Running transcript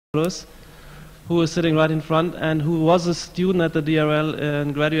who is sitting right in front and who was a student at the DRL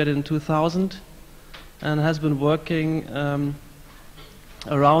and graduated in 2000 and has been working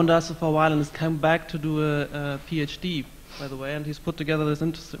around us for a while and has come back to do a PhD, by the way, and he's put together this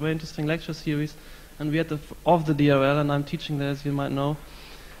very interesting lecture series, and we at of the DRL, and I'm teaching there, as you might know,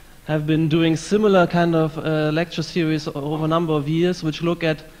 have been doing similar kind of lecture series over a number of years which look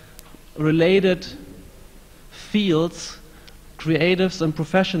at related fields, creatives and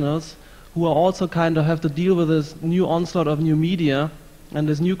professionals who are also kind of have to deal with this new onslaught of new media and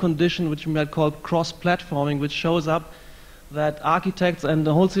this new condition which we might call cross-platforming, which shows up that architects and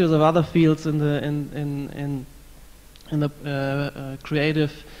a whole series of other fields in the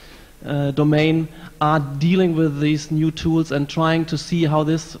creative domain are dealing with these new tools and trying to see how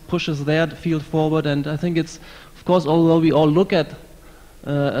this pushes their field forward. And I think it's, of course, although we all look at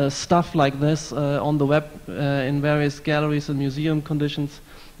stuff like this on the web in various galleries and museum conditions,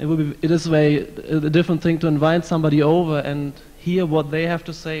 it is a different thing to invite somebody over and hear what they have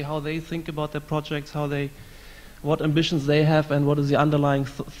to say, how they think about their projects, what ambitions they have, and what is the underlying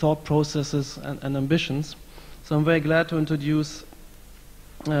thought processes and ambitions. So I'm very glad to introduce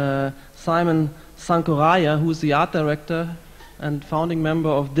Simon Sankarayya, who is the art director and founding member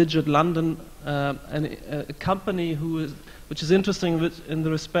of Digit London, a company which is interesting in the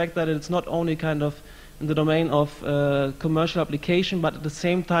respect that it's not only kind of in the domain of commercial application, but at the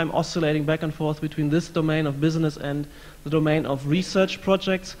same time oscillating back and forth between this domain of business and the domain of research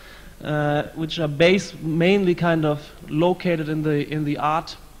projects, which are based mainly kind of located in the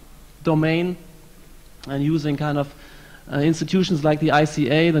art domain and using kind of institutions like the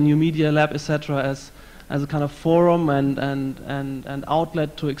ICA, the New Media Lab, etc., as a kind of forum and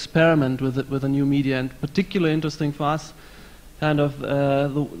outlet to experiment with the new media. And particularly interesting for us, kind of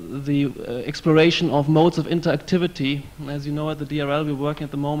the exploration of modes of interactivity. As you know, at the DRL, we're working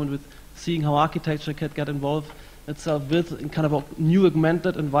at the moment with seeing how architecture can get involved itself with kind of new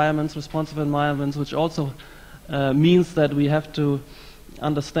augmented environments, responsive environments, which also means that we have to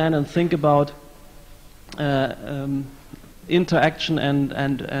understand and think about interaction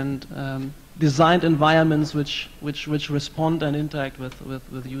and designed environments which respond and interact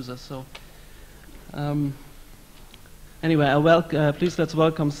with users. So anyway, please let's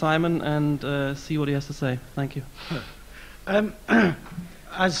welcome Simon and see what he has to say. Thank you.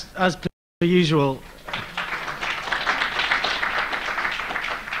 As per usual,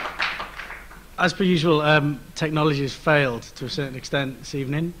 technology has failed to a certain extent this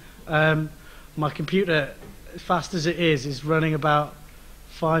evening. My computer, as fast as it is running about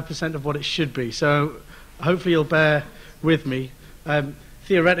 5% of what it should be. So hopefully you'll bear with me.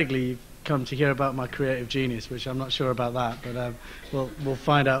 Theoretically, you've come to hear about my creative genius, which I'm not sure about that, but we'll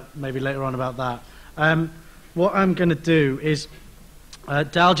find out maybe later on about that. What I'm going to do is,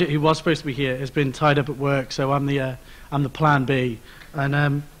 Daljit, who was supposed to be here, has been tied up at work, so I'm the plan B,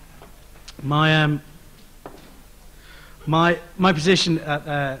 and my position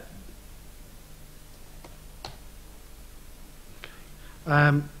at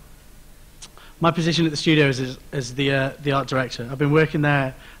my position at the studio is as the art director. I've been working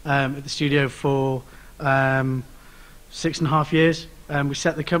there at the studio for 6.5 years. We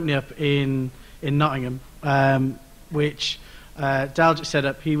set the company up in Nottingham, which Daljit set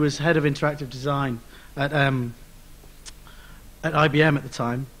up. He was head of interactive design at IBM at the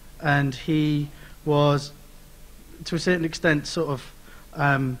time, and he was, to a certain extent, sort of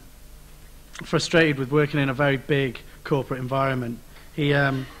frustrated with working in a very big corporate environment. He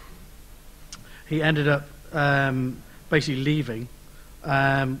ended up basically leaving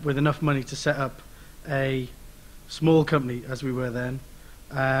with enough money to set up a small company, as we were then,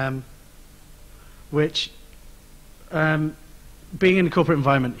 which, being in a corporate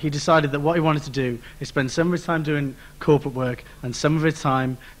environment, he decided that what he wanted to do is spend some of his time doing corporate work and some of his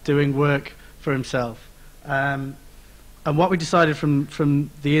time doing work for himself. And what we decided from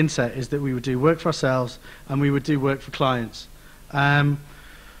the inset is that we would do work for ourselves and we would do work for clients.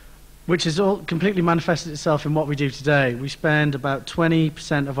 Which has all completely manifested itself in what we do today. We spend about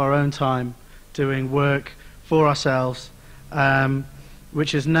 20% of our own time doing work for ourselves,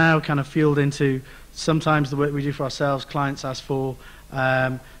 which is now kind of fueled into sometimes the work we do for ourselves, clients ask for,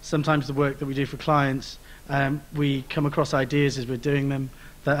 sometimes the work that we do for clients, we come across ideas as we're doing them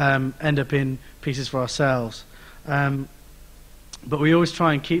that end up in pieces for ourselves. But we always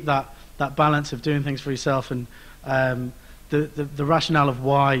try and keep that balance of doing things for yourself, and the rationale of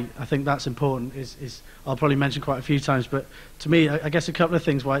why I think that's important is I'll probably mention quite a few times, but to me, I guess a couple of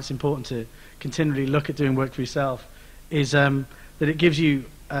things why it's important to continually look at doing work for yourself is that it gives you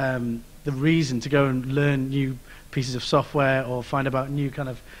the reason to go and learn new pieces of software, or find about new kind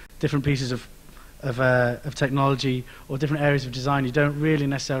of different pieces of technology or different areas of design you don't really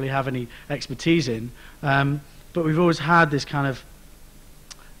necessarily have any expertise in. But we've always had this kind of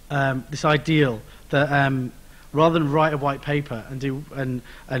this ideal that rather than write a white paper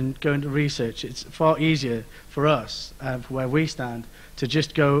and go into research, it's far easier for us, for where we stand, to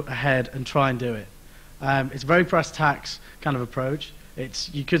just go ahead and try and do it. It's a very brass tacks kind of approach.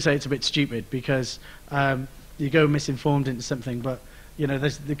 You could say it's a bit stupid because you go misinformed into something, but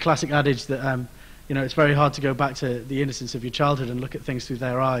there's the classic adage that it's very hard to go back to the innocence of your childhood and look at things through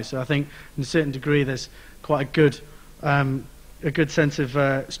their eyes. So I think, in a certain degree, there's quite a good sense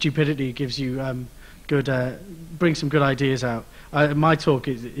of stupidity. Gives you brings some good ideas out. My talk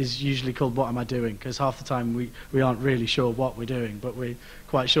is usually called "What Am I Doing?" because half the time we aren't really sure what we're doing, but we're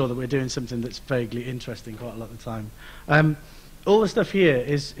quite sure that we're doing something that's vaguely interesting quite a lot of the time. All the stuff here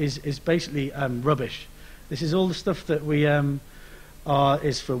is basically rubbish. This is all the stuff that we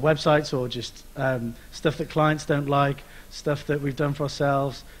is for websites, or just stuff that clients don't like, stuff that we've done for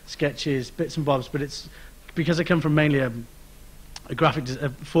ourselves, sketches, bits and bobs. But it's because I come from mainly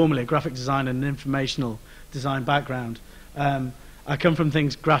formerly a graphic design and an informational design background. I come from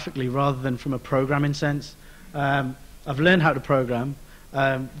things graphically rather than from a programming sense. I've learned how to program.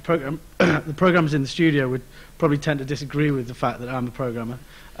 The programmers in the studio would probably tend to disagree with the fact that I'm a programmer,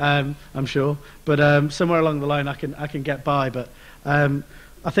 I'm sure. But somewhere along the line, I can get by. But I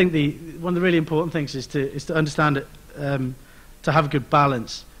think one of the really important things is to understand it, to have a good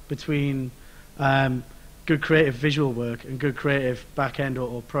balance between good creative visual work and good creative back-end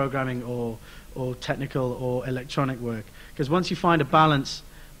or programming or technical or electronic work. Because once you find a balance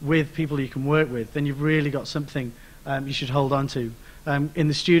with people you can work with, then you've really got something you should hold on to. In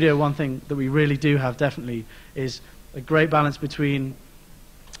the studio, one thing that we really do have definitely is a great balance between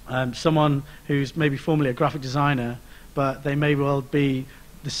someone who's maybe formerly a graphic designer, but they may well be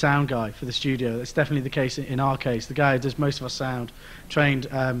the sound guy for the studio. That's definitely the case in our case. The guy who does most of our sound, trained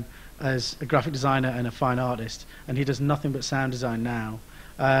as a graphic designer and a fine artist, and he does nothing but sound design now.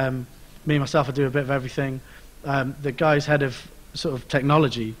 Me, myself, I do a bit of everything. The guy who's head of sort of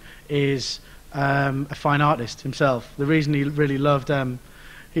technology is a fine artist himself. The reason he really loved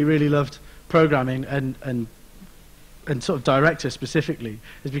programming and sort of director specifically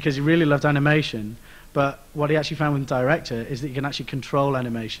is because he really loved animation. But what he actually found with director is that you can actually control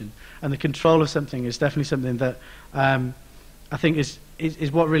animation, and the control of something is definitely something that I think is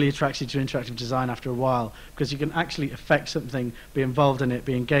what really attracts you to interactive design after a while, because you can actually affect something, be involved in it,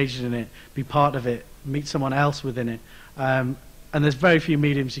 be engaged in it, be part of it, meet someone else within it. And there's very few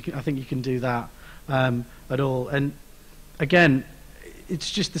mediums I think you can do that at all. And again, it's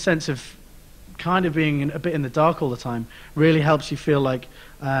just the sense of kind of being a bit in the dark all the time really helps you feel like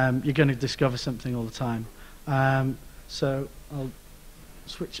you're going to discover something all the time. So I'll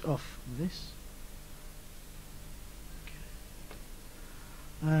switch off this.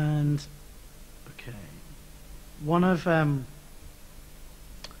 And okay, one of the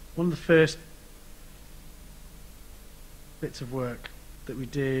first bits of work that we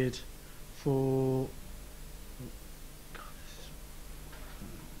did for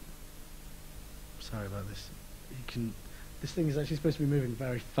sorry about this. This thing is actually supposed to be moving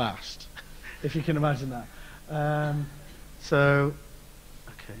very fast, if you can imagine that. So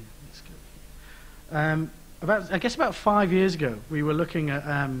okay, let's go. I guess about 5 years ago, we were looking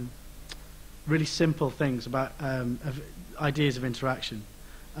at really simple things about ideas of interaction,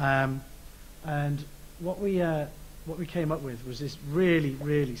 and what we came up with was this really,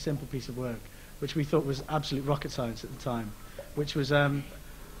 really simple piece of work, which we thought was absolute rocket science at the time, which was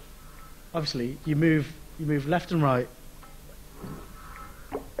obviously you move left and right.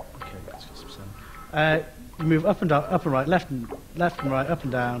 Okay, let's get some sound. You move up and down, up and right, left and right, up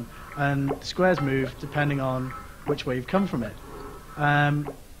and down, and the squares move depending on which way you've come from it. I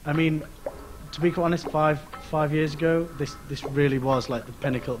mean, to be quite honest, five years ago, this really was like the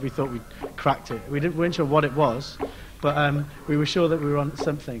pinnacle. We thought we'd cracked it. We weren't sure what it was, but we were sure that we were on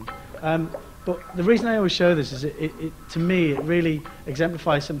something. But the reason I always show this is to me, it really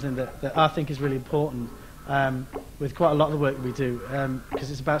exemplifies something that I think is really important with quite a lot of the work that we do,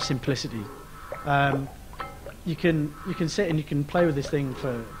 because it's about simplicity. You can sit and you can play with this thing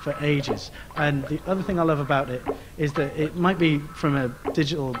for ages. And the other thing I love about it is that it might be from a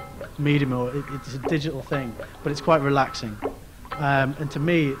digital medium, or it's a digital thing, but it's quite relaxing. And to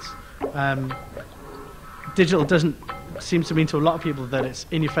me, it's digital doesn't seem to mean to a lot of people that it's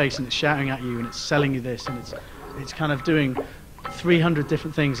in your face and it's shouting at you and it's selling you this and it's kind of doing 300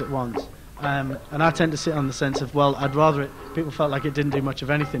 different things at once. And I tend to sit on the sense of, well, I'd rather people felt like it didn't do much of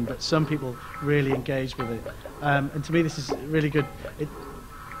anything, but some people really engaged with it. And to me, this is really good.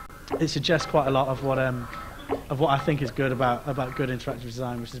 It suggests quite a lot of what I think is good about good interactive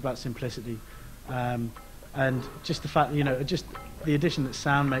design, which is about simplicity, and just the fact, just the addition that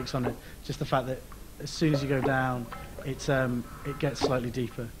sound makes on it. Just the fact that as soon as you go down, it gets slightly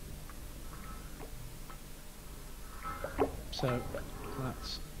deeper. So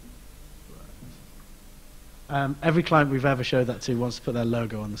that's. Every client we've ever showed that to wants to put their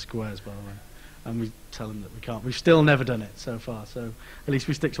logo on the squares, by the way, and we tell them that we can't. We've still never done it so far, so at least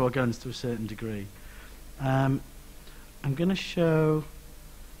we stick to our guns to a certain degree. I'm going to show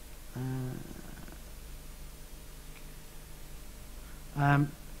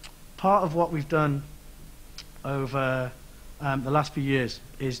part of what we've done over the last few years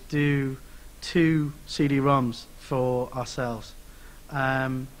is do 2 CD-ROMs for ourselves.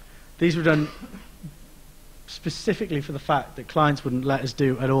 These were done specifically for the fact that clients wouldn't let us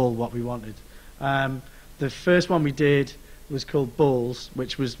do at all what we wanted. The first one we did was called Balls,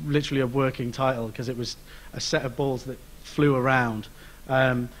 which was literally a working title because it was a set of balls that flew around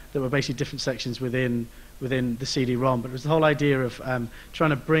that were basically different sections within the CD-ROM. But it was the whole idea of trying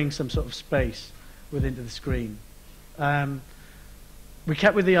to bring some sort of space within the screen. We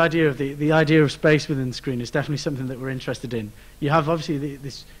kept with the idea of the idea of space within the screen is definitely something that we're interested in. You have obviously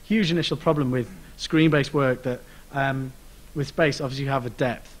this huge initial problem with screen-based work that with space, obviously you have a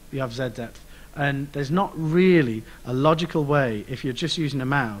depth, you have Z depth, and there's not really a logical way, if you're just using a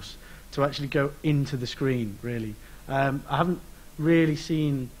mouse, to actually go into the screen, really. I haven't really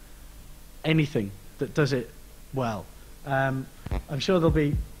seen anything that does it well. I'm sure there'll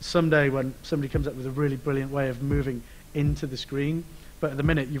be someday when somebody comes up with a really brilliant way of moving into the screen, but at the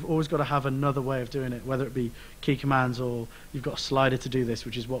minute you've always got to have another way of doing it, whether it be key commands or you've got a slider to do this,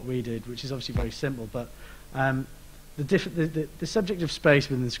 which is what we did, which is obviously very simple, but the subject of space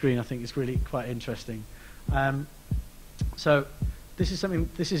within the screen I think is really quite interesting. So this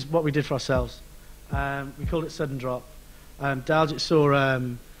is what we did for ourselves. We called it Sudden Drop. Daljit saw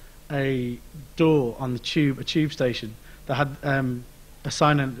a door on the a tube station that had a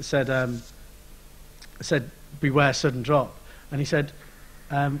sign on it that said "Beware Sudden Drop," and he said,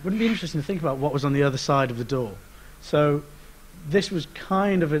 "Wouldn't it be interesting to think about what was on the other side of the door?" So this was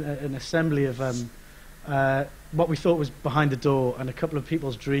kind of an assembly of what we thought was behind the door and a couple of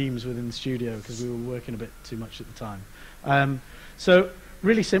people's dreams within the studio because we were working a bit too much at the time. So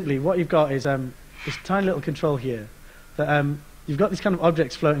really simply, what you've got is this tiny little control here that you've got these kind of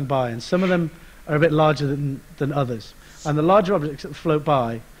objects floating by, and some of them are a bit larger than others. And the larger objects that float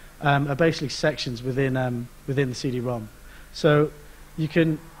by are basically sections within the CD-ROM. So you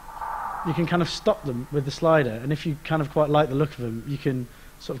can kind of stop them with the slider, and if you kind of quite like the look of them, you can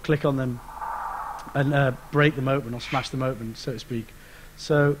sort of click on them and break them open or smash them open, so to speak.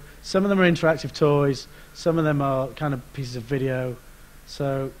 So some of them are interactive toys, some of them are kind of pieces of video.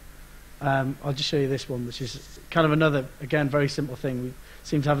 So I'll just show you this one, which is kind of another, again, very simple thing. We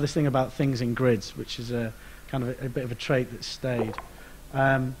seem to have this thing about things in grids, which is a kind of a bit of a trait that's stayed.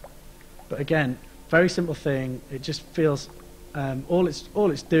 But again, very simple thing. It just feels all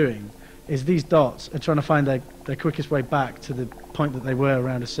it's doing is these dots are trying to find their quickest way back to the point that they were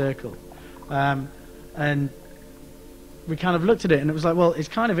around a circle. And we kind of looked at it and it was like, well, it's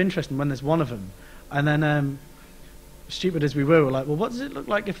kind of interesting when there's one of them. And then, stupid as we were like, well, what does it look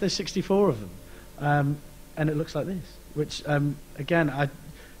like if there's 64 of them? And it looks like this, which, again,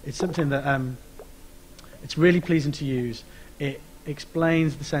 it's something that it's really pleasing to use. It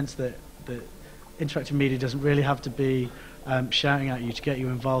explains the sense that interactive media doesn't really have to be shouting at you to get you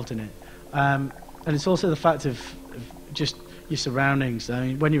involved in it. And it's also the fact of just your surroundings. I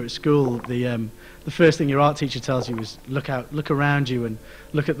mean, when you're at school, the first thing your art teacher tells you is look around you and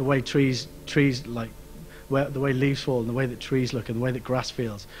look at the way trees like the way leaves fall and the way that trees look and the way that grass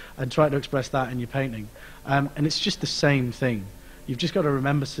feels, and try to express that in your painting. And it's just the same thing. You've just got to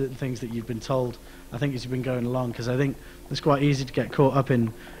remember certain things that you've been told, I think, as you've been going along, because I think it's quite easy to get caught up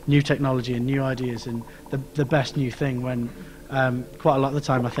in new technology and new ideas and the best new thing when quite a lot of the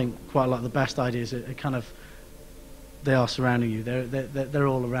time I think quite a lot of the best ideas are kind of, they are surrounding you. They're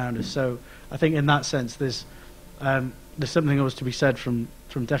all around us. So I think in that sense there's something always to be said from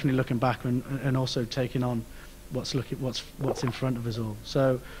definitely looking back and also taking on what's in front of us all.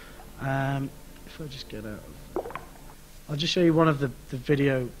 So if I just get out, I'll just show you one of the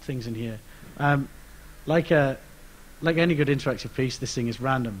video things in here. Like any good interactive piece, this thing is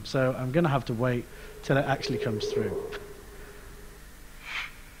random. So I'm going to have to wait till it actually comes through.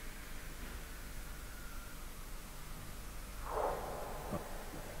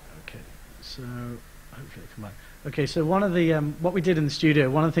 So hopefully it'll come back. Okay, so one of the what we did in the studio,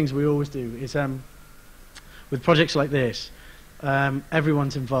 one of the things we always do is with projects like this,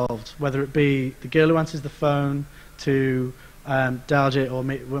 everyone's involved, whether it be the girl who answers the phone to Daljit or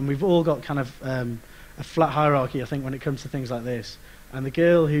me, when we've all got kind of a flat hierarchy, I think, when it comes to things like this. And the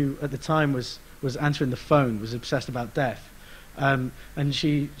girl who at the time was answering the phone was obsessed about death, and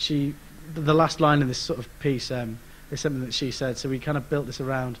the last line in this sort of piece is something that she said. So we kind of built this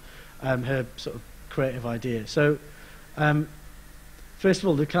around her sort of creative idea. So first of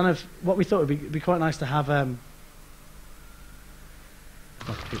all, the kind of what we thought would be quite nice to have. Oh,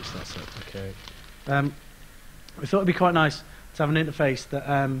 computer starts up. Okay. We thought it'd be quite nice to have an interface that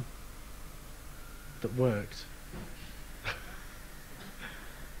that worked.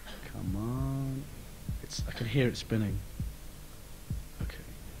 Come on. I can hear it spinning. Okay.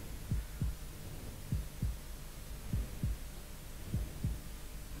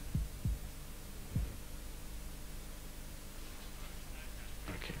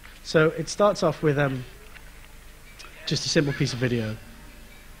 Okay. So it starts off with just a simple piece of video.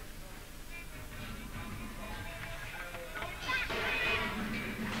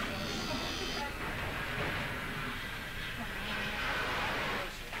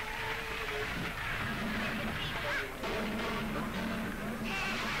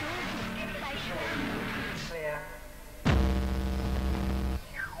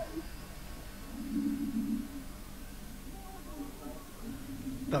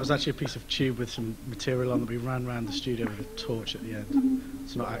 That was actually a piece of tube with some material on that we ran around the studio with a torch at the end.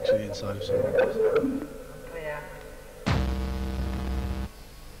 It's not actually the inside of something.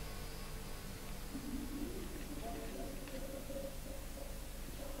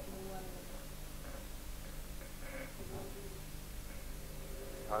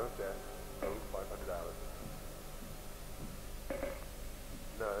 Time of death, 500 hours.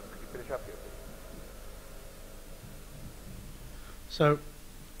 No, could you finish up here, please? So,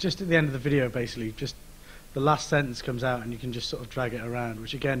 just at the end of the video, basically, just the last sentence comes out and you can just sort of drag it around,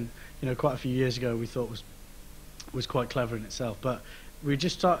 which again, you know, quite a few years ago we thought was quite clever in itself. But we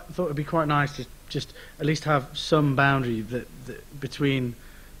just thought it'd be quite nice to just at least have some boundary that between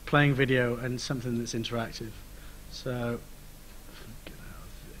playing video and something that's interactive. So, if I get out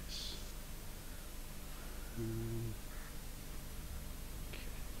of this. Okay.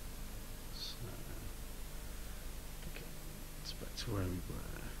 So, okay, let's back to where we were.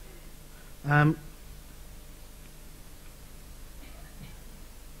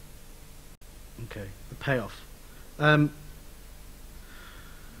 Okay, the payoff.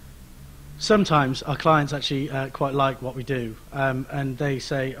 Sometimes our clients actually quite like what we do, and they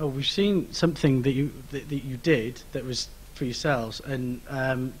say, "Oh, we've seen something that you did that was for yourselves, and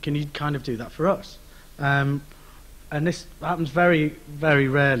can you kind of do that for us?" And this happens very, very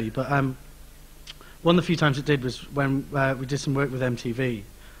rarely, but one of the few times it did was when we did some work with MTV.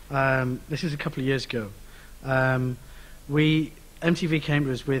 This is a couple of years ago. MTV came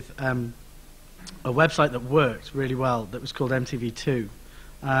to us with a website that worked really well that was called MTV2.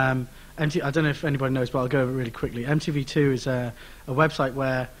 I don't know if anybody knows, but I'll go over it really quickly. MTV2 is a website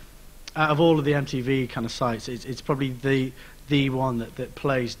where, out of all of the MTV kind of sites, it's probably the one that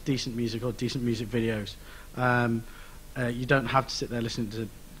plays decent music or decent music videos. You don't have to sit there listening to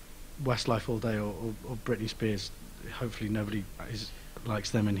Westlife all day or Britney Spears. Hopefully nobody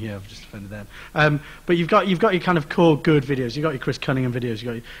likes them in here. I've just offended them. But you've got your kind of core good videos. You've got your Chris Cunningham videos. You've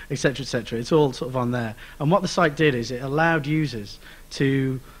got your etc. etc. It's all sort of on there. And what the site did is it allowed users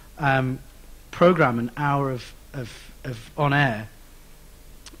to program an hour of on air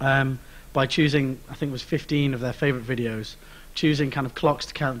by choosing, I think it was 15 of their favourite videos, choosing kind of clocks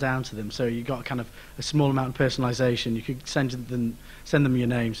to count down to them. So you got kind of a small amount of personalisation. You could send them your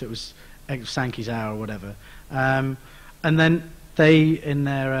name, so it was Sankey's hour or whatever. And then they, in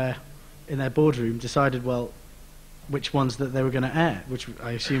their boardroom, decided, well, which ones that they were going to air, which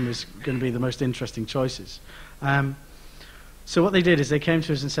I assume was going to be the most interesting choices. So what they did is they came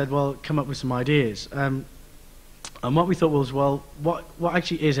to us and said, well, come up with some ideas. And what we thought was, well, what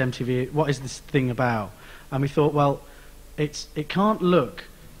actually is MTV? What is this thing about? And we thought, well, it can't look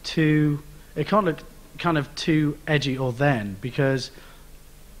kind of too edgy or then, because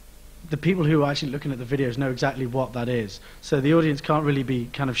the people who are actually looking at the videos know exactly what that is. So the audience can't really be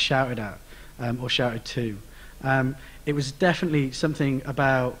kind of shouted at or shouted to. It was definitely something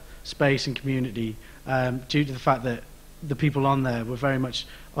about space and community, due to the fact that the people on there were very much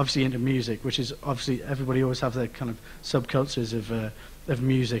obviously into music, which is obviously everybody always have their kind of subcultures of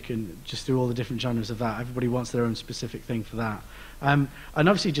music, and just through all the different genres of that, everybody wants their own specific thing for that. And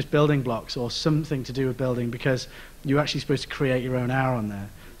obviously just building blocks or something to do with building, because you're actually supposed to create your own hour on there.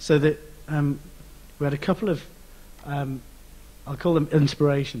 So that we had a couple of, I'll call them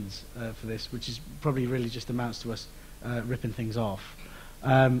inspirations for this, which is probably really just amounts to us ripping things off.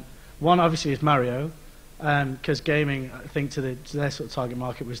 One obviously is Mario, because gaming, I think, to their sort of target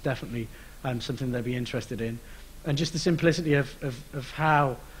market was definitely something they'd be interested in, and just the simplicity of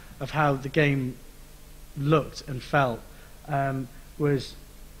how the game looked and felt was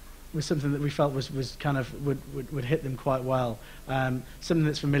something that we felt was kind of would hit them quite well. Something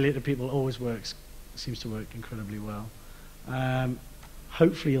that's familiar to people always seems to work incredibly well.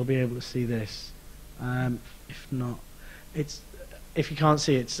 Hopefully you'll be able to see this. If not, if you can't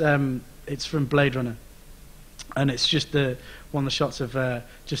see, it's from Blade Runner, and it's just one of the shots of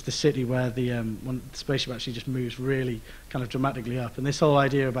just the city where the spaceship actually just moves really kind of dramatically up. And this whole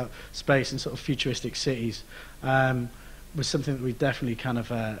idea about space and sort of futuristic cities was something that we definitely kind of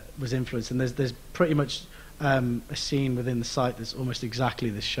was influenced. And there's pretty much a scene within the site that's almost exactly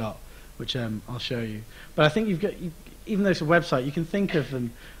this shot, which I'll show you. But I think even though it's a website, you can think of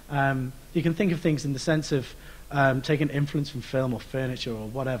them. You can think of things in the sense of taking influence from film or furniture or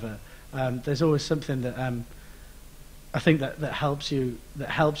whatever. There's always something that I think that helps you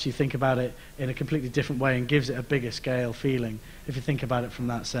think about it in a completely different way and gives it a bigger scale feeling if you think about it from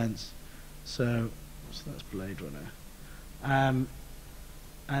that sense. So that's Blade Runner.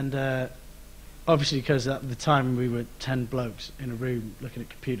 And obviously, because at the time we were 10 blokes in a room looking at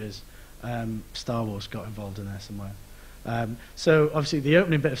computers, Star Wars got involved in there somewhere. So obviously the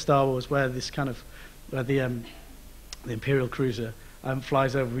opening bit of Star Wars, where the Imperial cruiser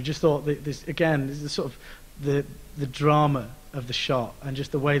flies over, we just thought that this is sort of the drama of the shot, and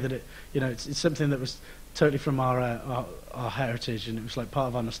just the way that it's something that was totally from our heritage, and it was like part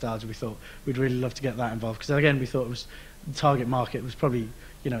of our nostalgia. We thought we'd really love to get that involved, because again we thought it was the target market was probably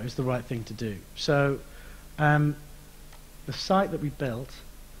it was the right thing to do. So the site that we built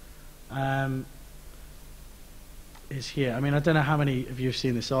is here. I mean, I don't know how many of you have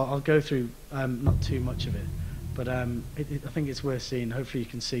seen this, so I'll go through not too much of it, but I think it's worth seeing. Hopefully you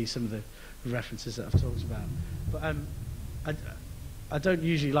can see some of the references that I've talked about. But I don't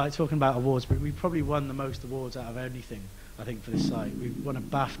usually like talking about awards, but we probably won the most awards out of anything, I think, for this site. We've won a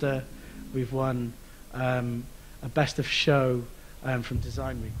BAFTA, we've won a Best of Show from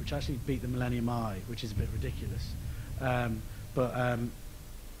Design Week, which actually beat the Millennium Eye, which is a bit ridiculous. But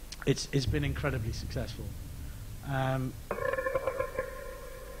it's been incredibly successful. So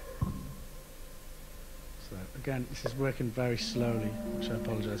again, this is working very slowly, which I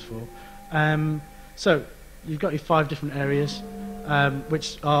apologise for. So you've got your 5 different areas,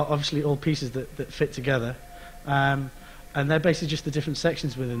 which are obviously all pieces that fit together, and they're basically just the different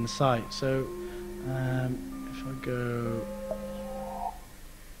sections within the site. So if I go...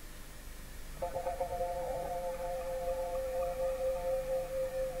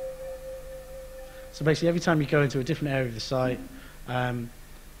 So basically every time you go into a different area of the site,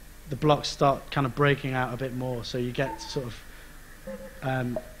 the blocks start kind of breaking out a bit more, so you get to sort of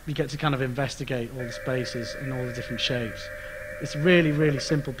kind of investigate all the spaces and all the different shapes. It's a really, really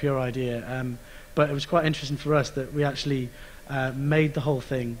simple, pure idea, but it was quite interesting for us that we actually made the whole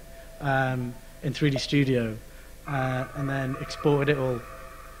thing in 3D Studio and then exported it all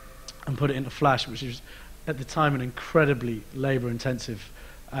and put it into Flash, which was at the time an incredibly labour-intensive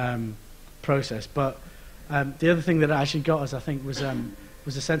process. But the other thing that it actually got us, I think, was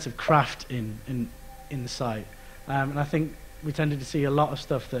a sense of craft in the site, and I think we tended to see a lot of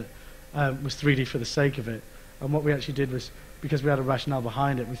stuff that was 3D for the sake of it. And what we actually did was, because we had a rationale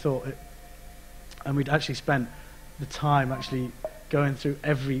behind it, we thought and we'd actually spent the time actually going through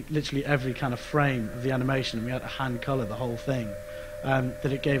literally every kind of frame of the animation, and we had to hand colour the whole thing,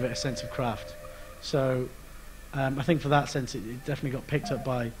 that it gave it a sense of craft. So I think for that sense it definitely got picked up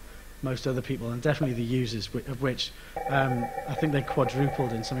by most other people, and definitely the users, of which I think they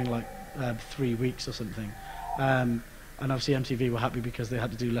quadrupled in something like 3 weeks or something. And obviously MTV were happy because they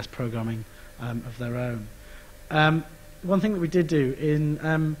had to do less programming of their own. One thing that we did do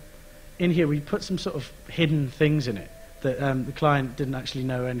in here, we put some sort of hidden things in it that the client didn't actually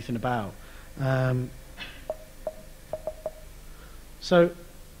know anything about. So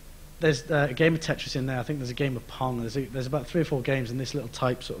there's a game of Tetris in there. I think there's a game of Pong. There's about 3 or 4 games in this little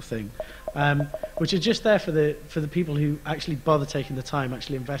type sort of thing, which are just there for the people who actually bother taking the time,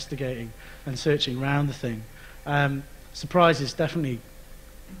 actually investigating and searching around the thing. Surprise is definitely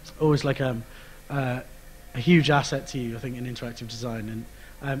always like a huge asset to you, I think, in interactive design,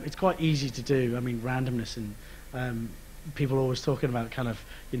 and it's quite easy to do. I mean, randomness and people are always talking about kind of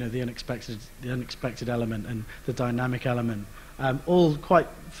the unexpected element and the dynamic element, all quite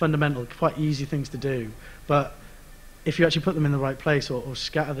fundamental, quite easy things to do. But if you actually put them in the right place or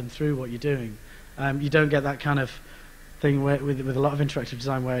scatter them through what you're doing, you don't get that kind of thing where, with a lot of interactive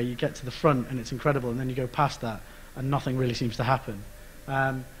design where you get to the front and it's incredible and then you go past that and nothing really seems to happen.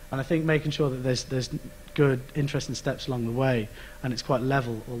 And I think making sure that there's good, interesting steps along the way and it's quite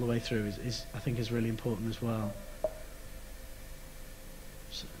level all the way through I think is really important as well.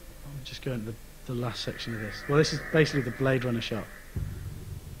 So I'll just go into the last section of this. Well, this is basically the Blade Runner shot.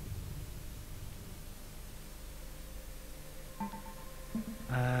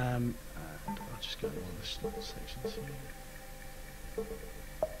 And I'll just go into all the sections here.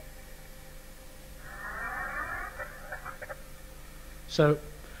 So,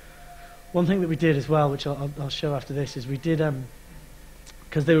 one thing that we did as well, which I'll show after this, is we did,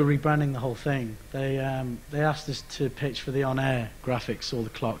 because they were rebranding the whole thing, they asked us to pitch for the on-air graphics, all the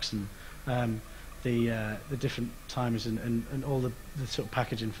clocks and the different timers and all the sort of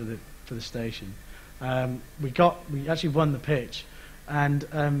packaging for the station. We actually won the pitch,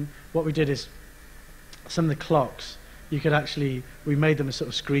 and what we did is some of the clocks we made them as sort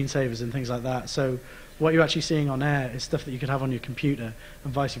of screensavers and things like that. So what you're actually seeing on air is stuff that you could have on your computer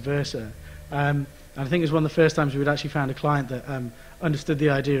and vice versa. And I think it was one of the first times we'd actually found a client that understood the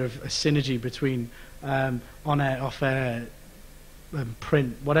idea of a synergy between on-air, off-air,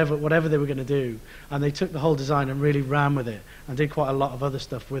 print, whatever they were going to do. And they took the whole design and really ran with it and did quite a lot of other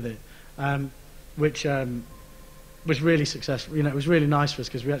stuff with it, which was really successful. You know, it was really nice for us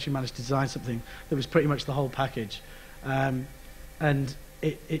because we actually managed to design something that was pretty much the whole package. And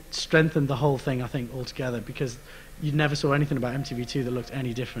it strengthened the whole thing, I think, altogether, because you never saw anything about MTV2 that looked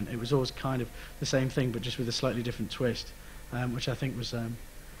any different. It was always kind of the same thing, but just with a slightly different twist, which I think was kind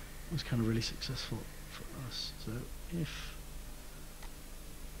of really successful for us. So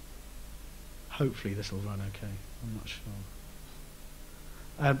hopefully this will run okay. I'm not sure.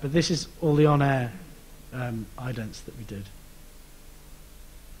 But this is all the on-air idents that we did.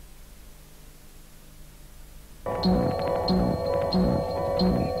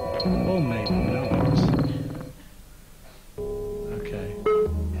 Or maybe not. Okay.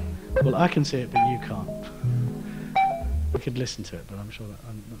 Well, I can see it, but you can't. We could listen to it, but I'm sure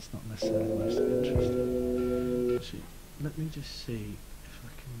that's not necessarily the most interesting. Actually, let me just see if I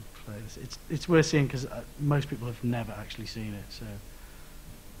can play this. It's worth seeing because most people have never actually seen it. So.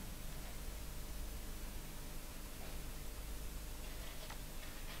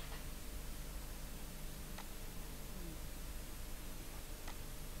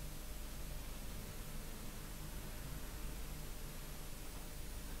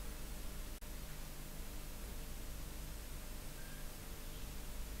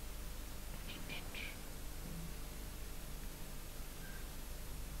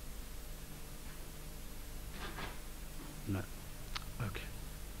 No. Okay.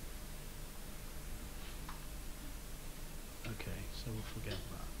 Okay, so we'll forget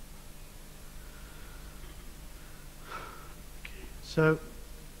that. Okay. So,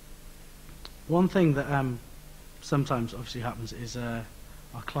 one thing that sometimes obviously happens is our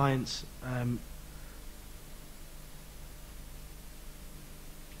clients.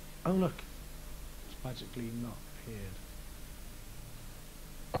 Oh look, it's magically not appeared.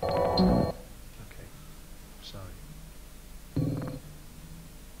 Okay, sorry.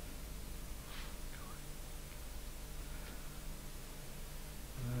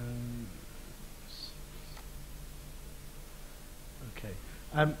 Okay.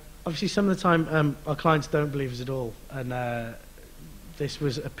 Obviously, some of the time our clients don't believe us at all, and this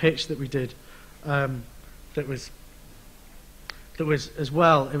was a pitch that we did that was as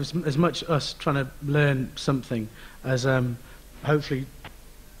well. It was as much us trying to learn something as hopefully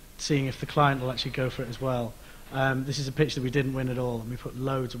seeing if the client will actually go for it as well. This is a pitch that we didn't win at all, and we put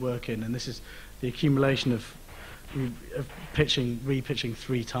loads of work in, and this is the accumulation of repitching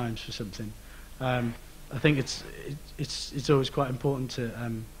 3 times for something. I think it's always quite important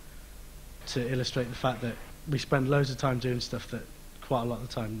to illustrate the fact that we spend loads of time doing stuff that quite a lot of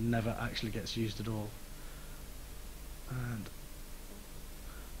the time never actually gets used at all. And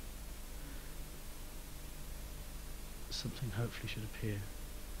something hopefully should appear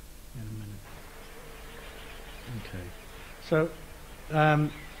in a minute. Okay. So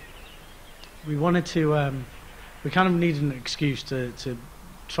we wanted to, we kind of needed an excuse to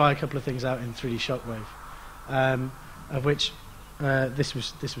try a couple of things out in 3D Shockwave, of which this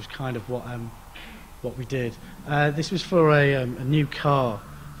was kind of what we did. This was for a new car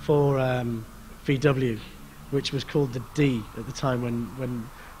for VW, which was called the D at the time when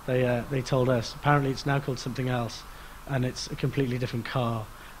they told us. Apparently it's now called something else, and it's a completely different car.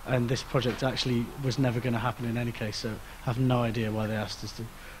 And this project actually was never going to happen in any case, so I have no idea why they asked us to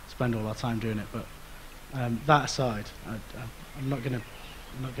spend all our time doing it. But That aside, I'm not going to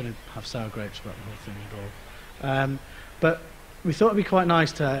have sour grapes about the whole thing at all. But we thought it'd be quite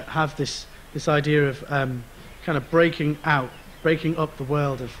nice to have this idea of kind of breaking up the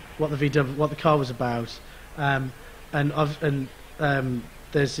world of what the car was about, and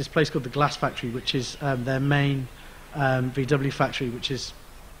there's this place called the Glass Factory, which is their main VW factory, which is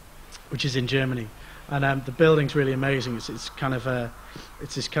in Germany, and the building's really amazing. It's this kind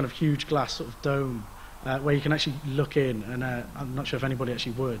of huge glass sort of dome where you can actually look in, and I'm not sure if anybody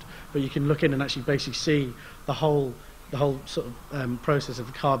actually would, but you can look in and actually basically see the whole sort of process of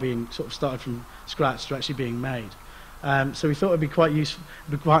the car being sort of started from scratch to actually being made. So we thought it'd be quite useful,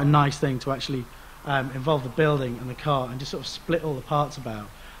 it'd be quite a nice thing to actually involve the building and the car and just sort of split all the parts about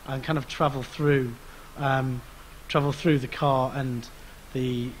and kind of travel through the car and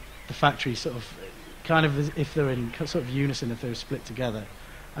the factory, sort of kind of as if they're in sort of unison, if they're split together.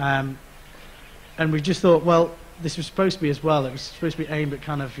 And we just thought, well, this was supposed to be as well, it was supposed to be aimed at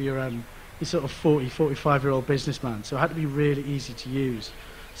kind of your sort of 45-year-old businessman, so it had to be really easy to use.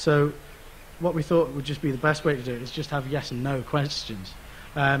 So what we thought would just be the best way to do it is just have yes and no questions.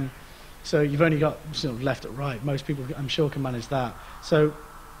 So you've only got sort of left or right. Most people, I'm sure, can manage that. So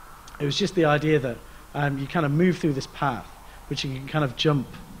it was just the idea that you kind of move through this path, which you can kind of jump.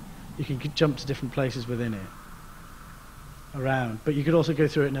 You can jump to different places within it, around. But you could also go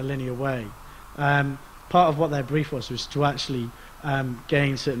through it in a linear way. Part of what their brief was to actually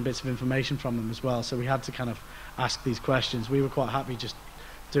gain certain bits of information from them as well. So we had to kind of ask these questions. We were quite happy just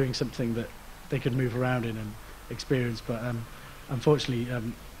doing something that they could move around in and experience. But unfortunately,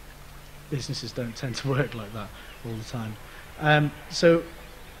 businesses don't tend to work like that all the time. So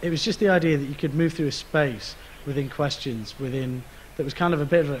it was just the idea that you could move through a space within questions, that was kind of a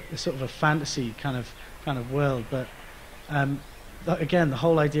bit of a sort of a fantasy kind of world. But again, the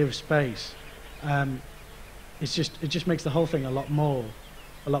whole idea of space, it just makes the whole thing a lot more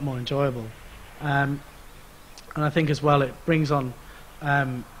enjoyable. And I think as well it brings on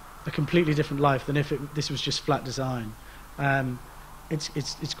a completely different life than if this was just flat design. It's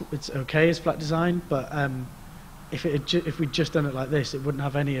okay as flat design, but if we'd just done it like this, it wouldn't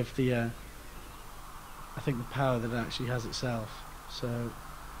have any of the I think the power that it actually has itself. So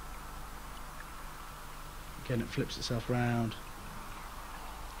again, it flips itself around,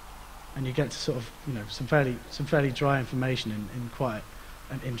 and you get to sort of some fairly dry information in quite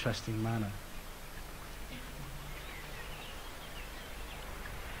an interesting manner.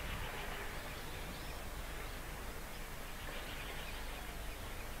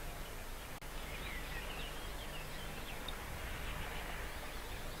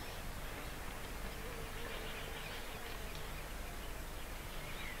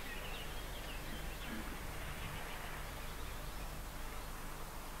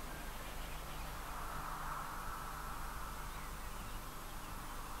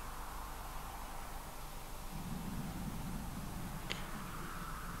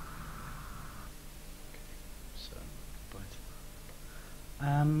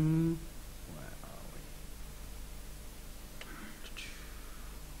 Where are we?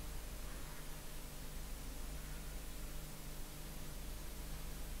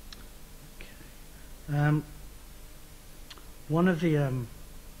 Okay. One of the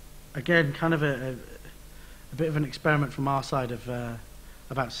again, kind of a bit of an experiment from our side of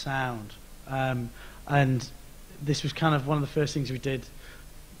about sound, and this was kind of one of the first things we did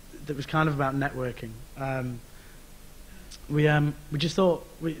that was kind of about networking. We just thought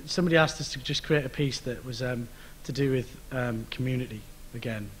somebody asked us to just create a piece that was to do with community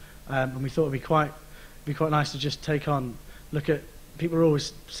again, and we thought it'd be quite nice to just look at people are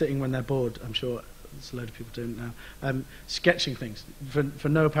always sitting when they're bored. I'm sure there's a load of people doing it now, sketching things for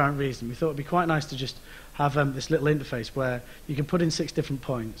no apparent reason. We thought it'd be quite nice to just have this little interface where you can put in 6 different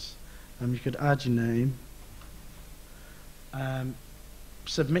points. You could add your name,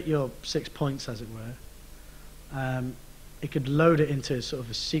 submit your 6 points, as it were. It could load it into sort of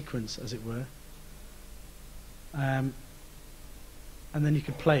a sequence, as it were, and then you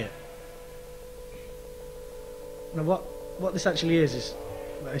could play it. Now, what this actually is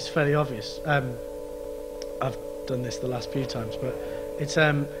it's fairly obvious. I've done this the last few times, but it's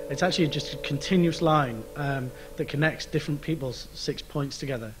actually just a continuous line that connects different people's 6 points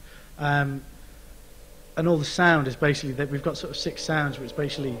together, and all the sound is basically that we've got sort of 6 sounds which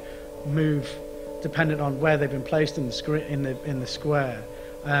basically move dependent on where they've been placed in the square,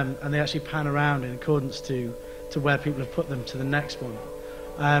 and they actually pan around in accordance to where people have put them to the next one.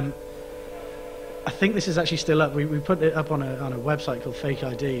 I think this is actually still up. We put it up on a website called Fake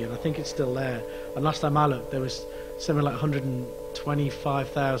ID, and I think it's still there. And last time I looked, there was something like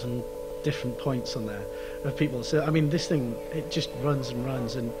 125,000 different points on there. of people. So I mean, this thing, it just runs and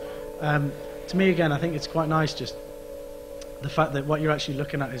runs, and to me again, I think it's quite nice just the fact that what you're actually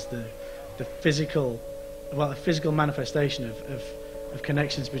looking at is the physical, well, the physical manifestation of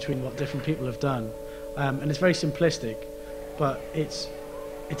connections between what different people have done, and it's very simplistic, but it's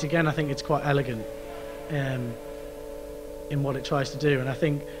again, I think it's quite elegant in what it tries to do. And I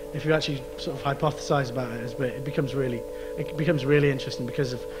think if you actually sort of hypothesize about it as a bit, it becomes really interesting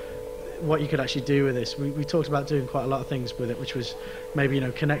because of what you could actually do with this. We talked about doing quite a lot of things with it, which was maybe, you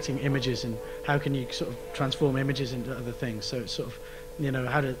know, connecting images and how can you sort of transform images into other things. So it's sort of, you know,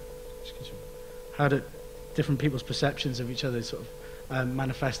 how do different people's perceptions of each other sort of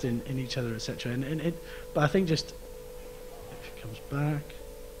manifest in each other, etc. But I think just if it comes back.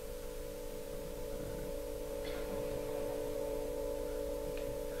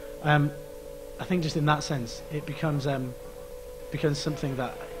 I think just in that sense, it becomes something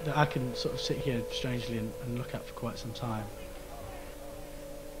that I can sort of sit here strangely and look at for quite some time.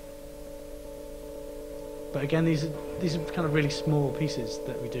 But again, these are kind of really small pieces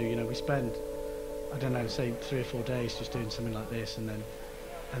that we do. You know, we spend, I don't know, say 3 or 4 days just doing something like this, and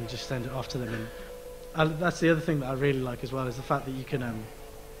just send it off to them. And that's the other thing that I really like as well, is the fact that you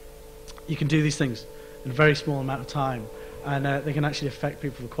can do these things in a very small amount of time, and they can actually affect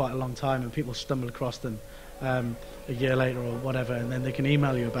people for quite a long time, and people stumble across them a year later or whatever, and then they can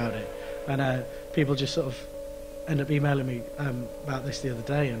email you about it. And people just sort of end up emailing me about this the other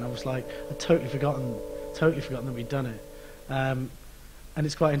day, and I was like, I'd totally forgotten that we'd done it. And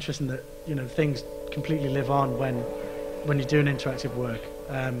it's quite interesting that, you know, things completely live on when you're doing interactive work,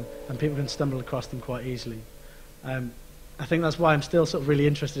 and people can stumble across them quite easily. I think that's why I'm still sort of really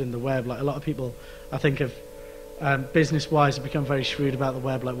interested in the web. Like, a lot of people, I think, have business-wise have become very shrewd about the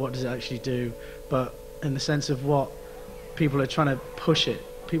web, like what does it actually do, but in the sense of what people are trying to push it,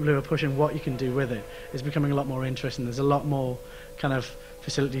 people who are pushing what you can do with it, is becoming a lot more interesting. There's a lot more kind of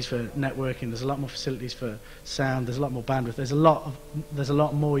facilities for networking, there's a lot more facilities for sound, there's a lot more bandwidth, there's a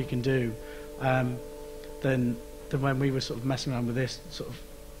lot more you can do than when we were sort of messing around with this, sort of,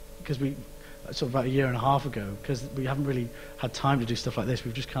 because we sort of about 1.5 years ago, because we haven't really had time to do stuff like this.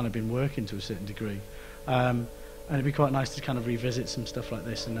 We've just kind of been working to a certain degree, and it'd be quite nice to kind of revisit some stuff like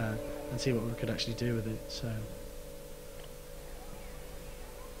this and see what we could actually do with it. So.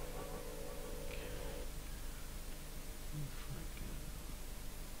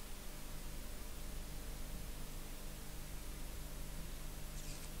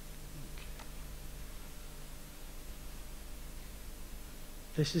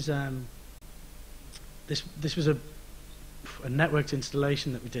 This is this was a networked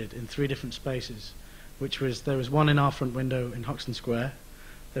installation that we did in 3 different spaces, which was, there was one in our front window in Hoxton Square,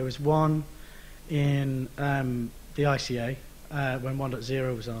 there was one in the ICA when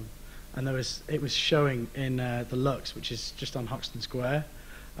 1.0 was on, and it was showing in the Lux, which is just on Hoxton Square.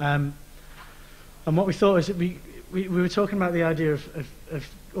 And what we thought is that we were talking about the idea of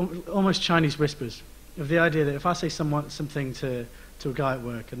almost Chinese whispers, of the idea that if I say something to a guy at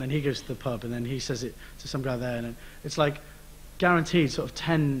work, and then he goes to the pub, and then he says it to some guy there, and it's like guaranteed sort of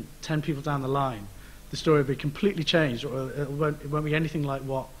 10 people down the line, the story will be completely changed, or it won't be anything like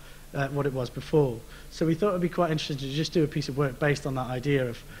what it was before. So we thought it would be quite interesting to just do a piece of work based on that idea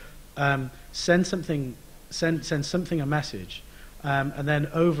of send something a message, and then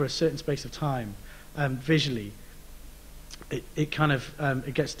over a certain space of time, visually, it kind of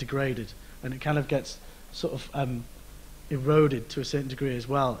it gets degraded, and it kind of gets sort of eroded to a certain degree as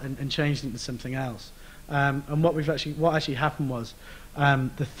well, and changed into something else. And what actually happened was,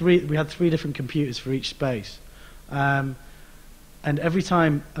 we had 3 different computers for each space, and every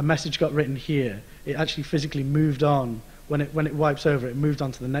time a message got written here, it actually physically moved on. When it wipes over, it moved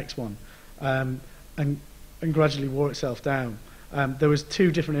on to the next one, and gradually wore itself down. There was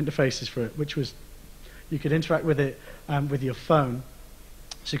 2 different interfaces for it, which was, you could interact with it with your phone,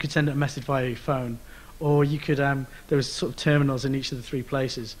 so you could send it a message via your phone, or you could, there was sort of terminals in each of the 3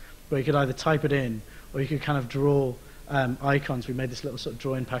 places where you could either type it in, or you could kind of draw icons. We made this little sort of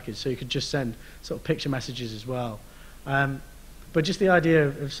drawing package, so you could just send sort of picture messages as well. But just the idea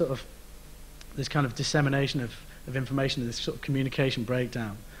of sort of this kind of dissemination of information, this sort of communication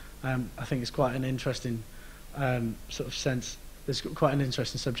breakdown, I think is quite an interesting sort of sense. There's quite an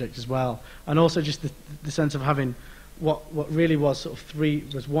interesting subject as well, and also just the sense of having what really was sort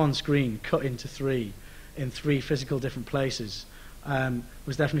of one screen cut into 3 in 3 physical different places,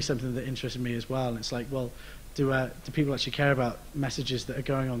 was definitely something that interested me as well. And it's like, well, do people actually care about messages that are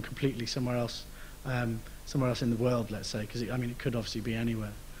going on completely somewhere else in the world, let's say? Because I mean, it could obviously be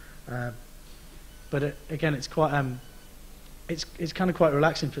anywhere. But again, it's quite it's kind of quite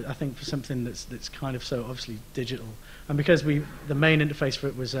relaxing, I think, for something that's kind of so obviously digital. And because the main interface for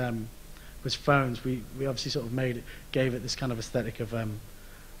it was phones, we obviously sort of gave it this kind of aesthetic of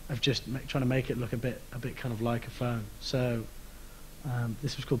just trying to make it look a bit kind of like a phone. So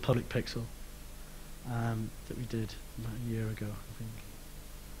this was called Public Pixel, that we did about a year ago, I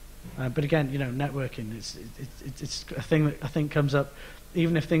think. But again, networking, it's a thing that I think comes up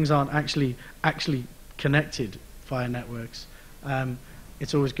even if things aren't actually connected via networks.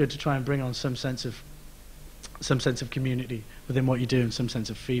 It's always good to try and bring on some sense of community within what you do and some sense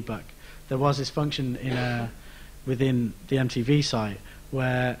of feedback. There was this function within the MTV site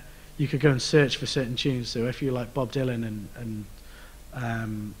where you could go and search for certain tunes. So if you like Bob Dylan and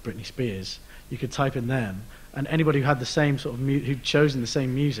Britney Spears, you could type in them, and anybody who had the same sort of who'd chosen the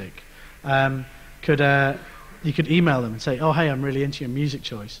same music you could email them and say, "Oh, hey, I'm really into your music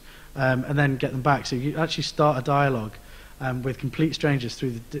choice," and then get them back. So you actually start a dialogue with complete strangers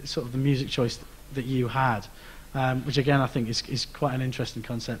through sort of the music choice that you had, which again I think is quite an interesting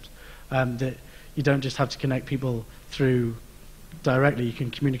concept. That you don't just have to connect people through directly; you can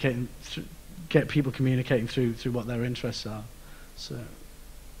communicate and get people communicating through what their interests are. So.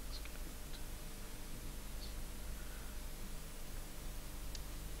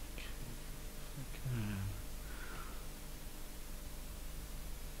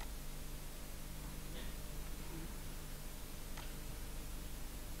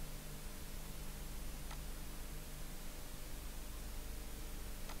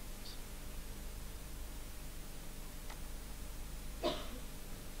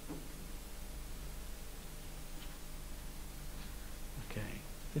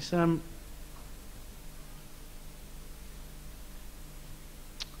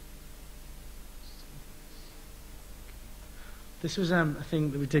 This was a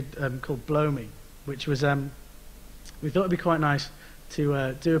thing that we did called Blow Me, which was we thought it'd be quite nice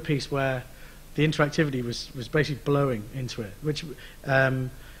to do a piece where the interactivity was basically blowing into it, which and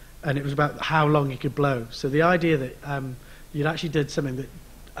it was about how long you could blow. So the idea that you'd actually did something that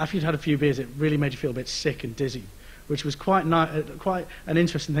after you'd had a few beers, it really made you feel a bit sick and dizzy, which was quite an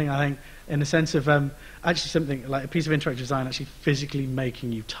interesting thing, I think, in the sense of actually something like a piece of interactive design actually physically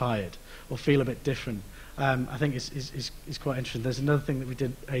making you tired or feel a bit different. I think is quite interesting. There's another thing that we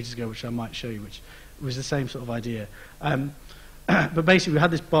did ages ago, which I might show you, which was the same sort of idea. But basically, we had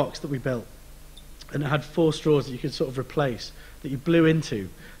this box that we built, and it had 4 straws that you could sort of replace, that you blew into,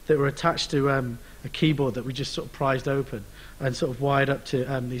 that were attached to a keyboard that we just sort of prized open and sort of wired up to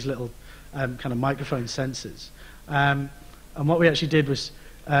these little kind of microphone sensors. And what we actually did was,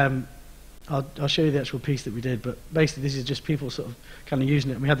 I'll show you the actual piece that we did, but basically this is just people sort of kind of using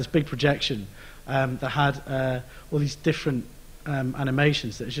it. And we had this big projection that had all these different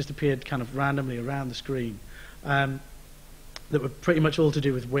animations that just appeared kind of randomly around the screen that were pretty much all to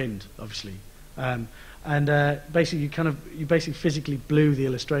do with wind, obviously. And basically you basically physically blew the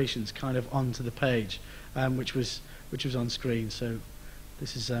illustrations kind of onto the page, which was on screen. So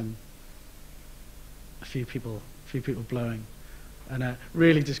this is a few people blowing, and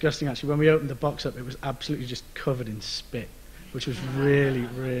really disgusting actually. When we opened the box up, it was absolutely just covered in spit, which was really,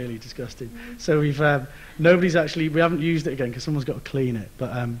 really disgusting. So we haven't used it again because someone's got to clean it.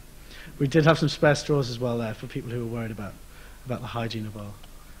 But we did have some spare straws as well there for people who were worried about the hygiene of our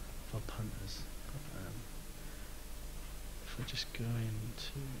punters. If we just go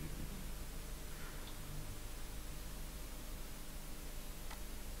into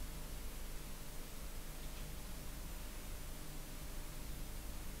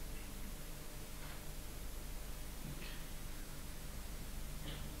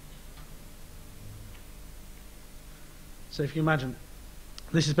so if you imagine,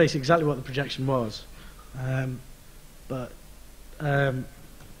 this is basically exactly what the projection was, but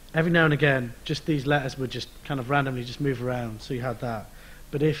every now and again, just these letters would just kind of randomly just move around, so you had that.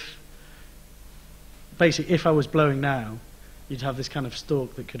 But if I was blowing now, you'd have this kind of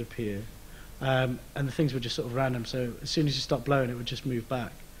stalk that could appear, and the things were just sort of random, so as soon as you stopped blowing, it would just move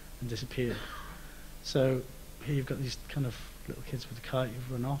back and disappear. So here you've got these kind of little kids with a kite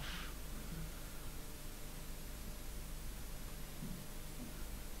who've run off.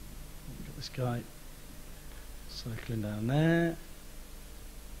 This guy cycling down there.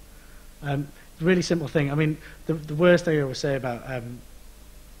 Really simple thing. I mean, the worst thing I would say about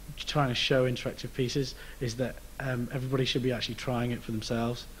trying to show interactive pieces is that everybody should be actually trying it for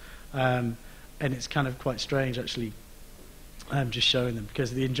themselves, and it's kind of quite strange actually just showing them,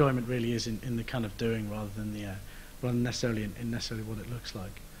 because the enjoyment really is in the kind of doing rather than necessarily in necessarily what it looks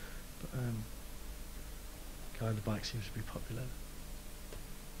like. But guy on the bike seems to be popular.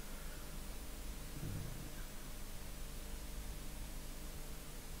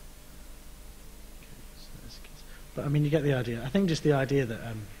 But I mean, you get the idea. I think just the idea that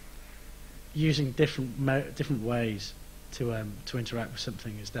using different ways to interact with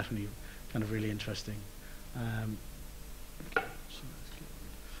something is definitely kind of really interesting.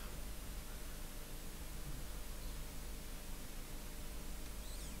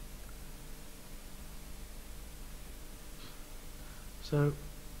 So,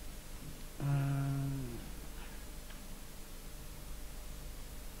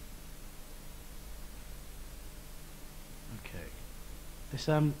 okay, this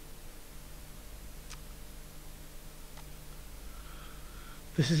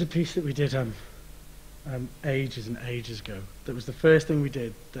is a piece that we did ages and ages ago. That was the first thing we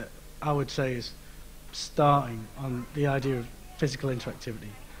did that I would say is starting on the idea of physical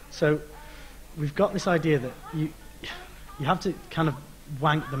interactivity. So, we've got this idea that you have to kind of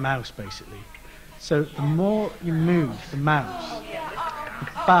wank the mouse, basically. So the more you move the mouse, the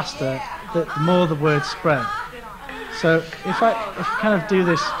faster, the more the words spread. So if I kind of do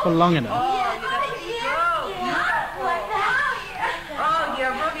this for long enough,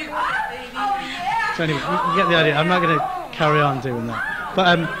 so anyway, you get the idea. I'm not going to carry on doing that.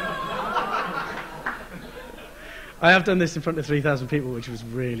 But I have done this in front of 3,000 people, which was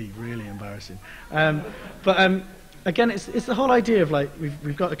really, really embarrassing. Again, it's the whole idea of like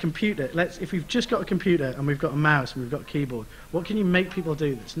we've got a computer. If we've just got a computer and we've got a mouse and we've got a keyboard, what can you make people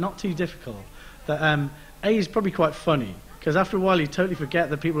do that's not too difficult? That is probably quite funny, because after a while you totally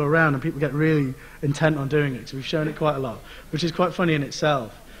forget that people are around and people get really intent on doing it. So we've shown it quite a lot, which is quite funny in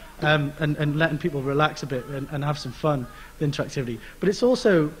itself, and letting people relax a bit and have some fun with interactivity. But it's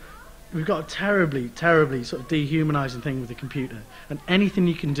also, we've got a terribly, terribly sort of dehumanizing thing with the computer, and anything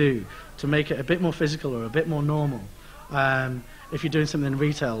you can do to make it a bit more physical or a bit more normal. If you're doing something in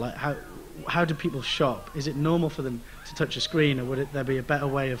retail, like how do people shop? Is it normal for them to touch a screen, or would there be a better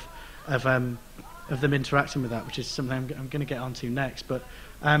way of them interacting with that, which is something I'm going to get onto next. But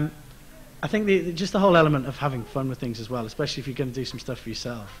I think just the whole element of having fun with things as well, especially if you're going to do some stuff for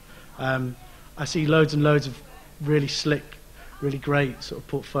yourself. I see loads and loads of really slick, really great sort of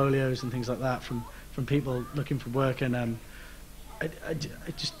portfolios and things like that from people looking for work, and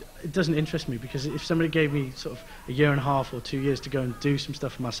it doesn't interest me, because if somebody gave me sort of a year and a half or 2 years to go and do some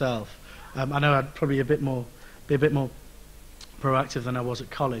stuff for myself, I know I'd probably be a bit more proactive than I was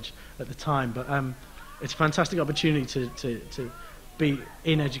at college at the time. But it's a fantastic opportunity to be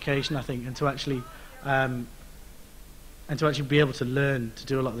in education, I think, and to actually be able to learn to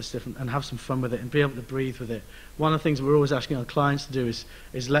do a lot of this stuff and have some fun with it and be able to breathe with it. One of the things we're always asking our clients to do is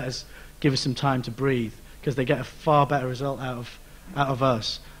give us some time to breathe, because they get a far better result out of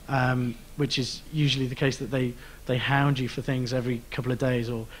us, which is usually the case, that they hound you for things every couple of days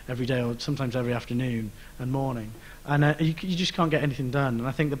or every day or sometimes every afternoon and morning, and you just can't get anything done. And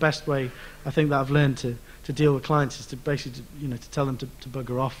I think the best way that I've learned to deal with clients is to basically to tell them to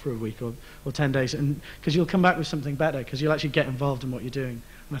bugger off for a week or 10 days, and because you'll come back with something better, because you'll actually get involved in what you're doing,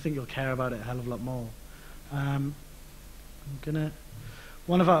 and I think you'll care about it a hell of a lot more.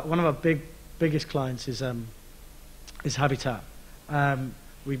 One of our biggest clients is Habitat.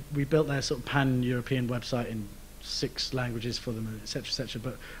 We built their sort of pan-European website in 6 languages for them, etc., etc.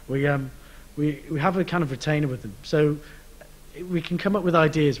 But we have a kind of retainer with them, so we can come up with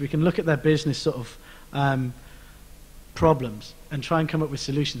ideas. We can look at their business sort of problems and try and come up with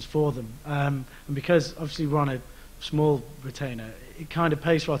solutions for them. And because obviously we're on a small retainer, it kind of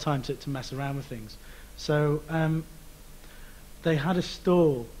pays for our time to mess around with things. So they had a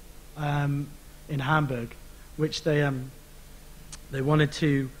store in Hamburg, which they wanted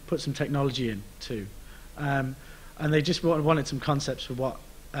to put some technology into, and they just wanted some concepts for what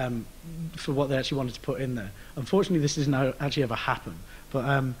they actually wanted to put in there. Unfortunately, this doesn't actually ever happen,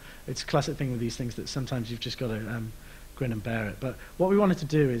 but it's a classic thing with these things, that sometimes you've just got to grin and bear it. But what we wanted to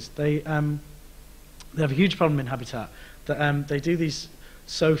do is they have a huge problem in Habitat, that they do these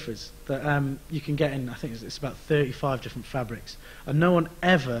sofas that you can get in, I think it's about 35 different fabrics, and no one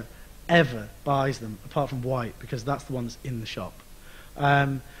ever buys them apart from white, because that's the one that's in the shop.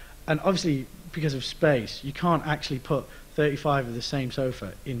 And obviously, because of space, you can't actually put 35 of the same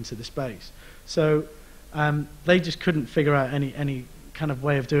sofa into the space. So they just couldn't figure out any kind of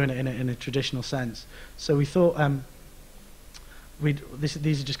way of doing it in a traditional sense. So we thought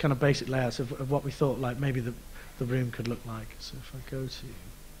these are just kind of basic layouts of what we thought like maybe the room could look like. So if I go to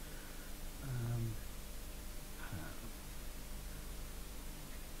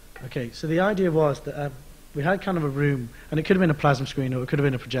okay, so the idea was that we had kind of a room, and it could have been a plasma screen, or it could have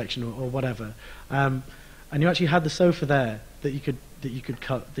been a projection, or whatever. And you actually had the sofa there that you could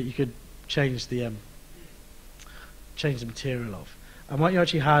change the material of. And what you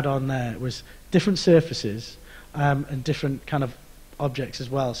actually had on there was different surfaces, and different kind of objects as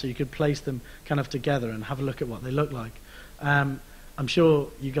well, so you could place them kind of together and have a look at what they look like. I'm sure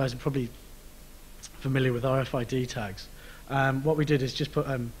you guys are probably familiar with RFID tags. What we did is just put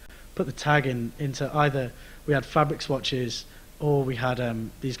the tag into either we had fabric swatches or we had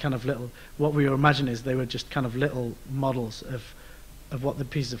these kind of little, what we were imagining is they were just kind of little models of what the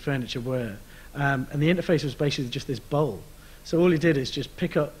pieces of furniture were. And the interface was basically just this bowl. So all you did is just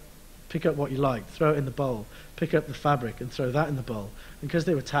pick up what you liked, throw it in the bowl, pick up the fabric and throw that in the bowl. And because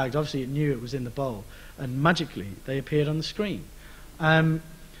they were tagged, obviously it knew it was in the bowl, and magically they appeared on the screen.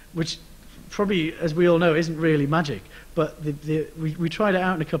 Which probably, as we all know, isn't really magic, but we tried it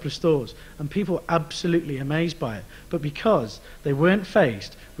out in a couple of stores, and people were absolutely amazed by it. But because they weren't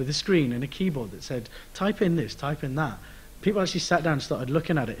faced with a screen and a keyboard that said, type in this, type in that, people actually sat down and started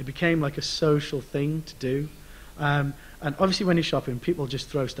looking at it. It became like a social thing to do. And obviously when you're shopping, people just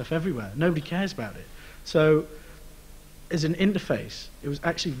throw stuff everywhere. Nobody cares about it. So as an interface, it was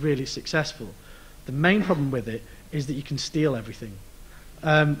actually really successful. The main problem with it is that you can steal everything.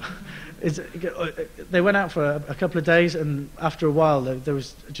 They went out for a couple of days, and after a while there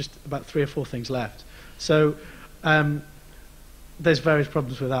was just about 3 or 4 things left. So there's various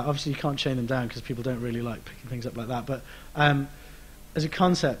problems with that. Obviously you can't chain them down because people don't really like picking things up like that, but as a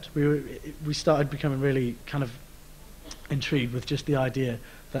concept we started becoming really kind of intrigued with just the idea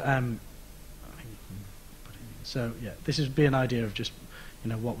that so yeah, this would be an idea of just, you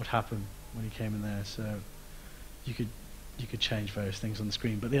know, what would happen when you came in there. So you could change various things on the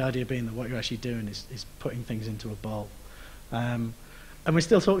screen, but the idea being that what you're actually doing is putting things into a bowl. And we're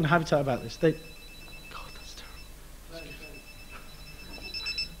still talking to Habitat about this. God, that's terrible.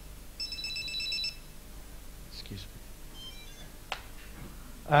 Excuse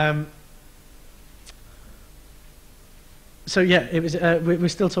me. So yeah, it was. We're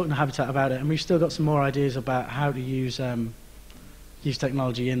still talking to Habitat about it, and we've still got some more ideas about how to use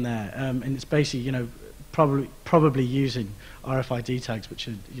technology in there. And it's basically, you know, probably using RFID tags, which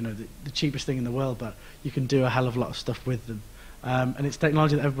are, you know, the cheapest thing in the world, but you can do a hell of a lot of stuff with them. And it's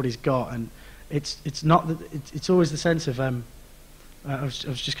technology that everybody's got, and it's not that it's always the sense of I was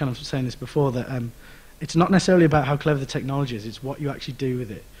just kind of saying this before, that it's not necessarily about how clever the technology is, it's what you actually do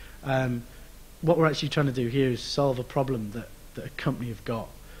with it. What we're actually trying to do here is solve a problem that a company have got,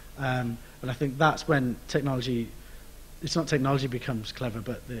 and I think that's when technology, it's not technology becomes clever,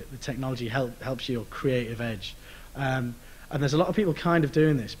 but the technology helps your creative edge. And there's a lot of people kind of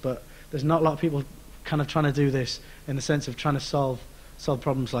doing this, but there's not a lot of people kind of trying to do this in the sense of trying to solve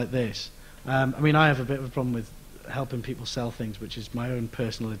problems like this. I mean, I have a bit of a problem with helping people sell things, which is my own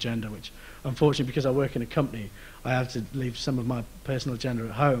personal agenda, which unfortunately, because I work in a company, I have to leave some of my personal agenda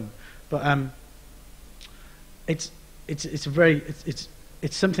at home. But it's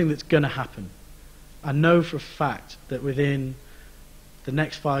something that's going to happen. I know for a fact that within the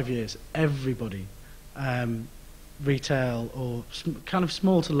next 5 years, everybody, retail or kind of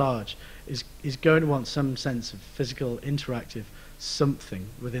small to large, is going to want some sense of physical, interactive something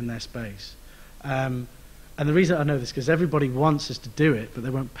within their space. And the reason I know this is because everybody wants us to do it, but they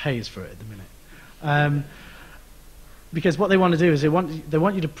won't pay us for it at the minute. Because what they want to do is they want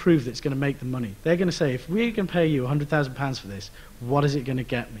you to prove that it's going to make them money. They're going to say, if we're going to pay you £100,000 for this, what is it going to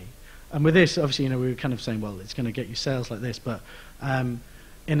get me? And with this, obviously, you know, we were kind of saying, well, it's going to get you sales like this, but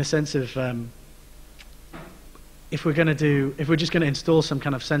in a sense of if we're just going to install some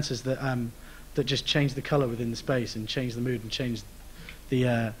kind of sensors that just change the color within the space and change the mood and change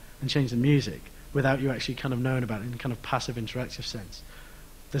the music without you actually kind of knowing about it in a kind of passive interactive sense,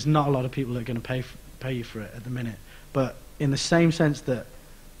 there's not a lot of people that are going to pay you for it at the minute. But in the same sense that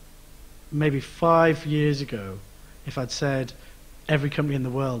maybe 5 years ago, if I'd said every company in the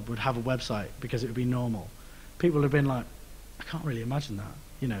world would have a website because it would be normal, people would have been like, I can't really imagine that.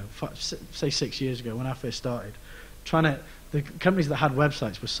 You know, say 6 years ago when I first started, the companies that had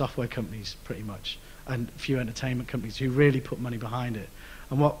websites were software companies pretty much, and a few entertainment companies who really put money behind it.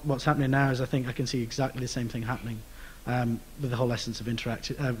 And what's happening now is I think I can see exactly the same thing happening with the whole essence of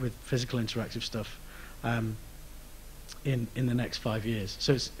with physical interactive stuff. In the next 5 years,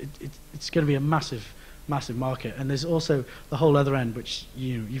 so it's going to be a massive market. And there's also the whole other end, which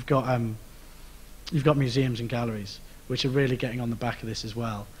you've got museums and galleries, which are really getting on the back of this as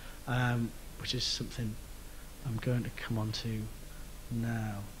well, which is something I'm going to come on to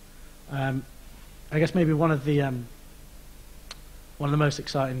now. I guess maybe one of the most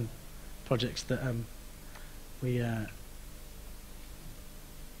exciting projects that we oh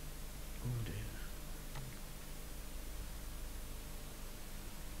dear.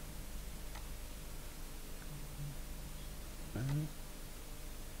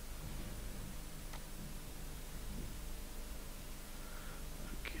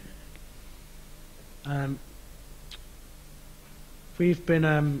 We've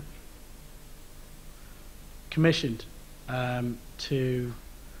been commissioned to...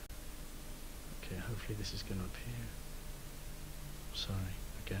 Okay, hopefully this is going to appear. Sorry,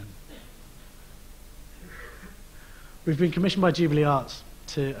 again. We've been commissioned by Jubilee Arts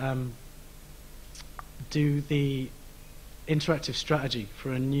to do the interactive strategy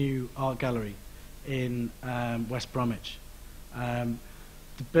for a new art gallery in West Bromwich.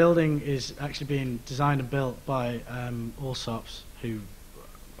 The building is actually being designed and built by Allsops, who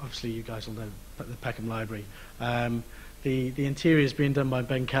obviously you guys will know, the Peckham Library. The interior is being done by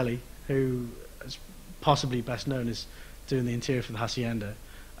Ben Kelly, who is possibly best known as doing the interior for the Hacienda.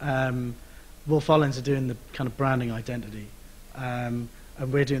 Wolf Ollins are doing the kind of branding identity, and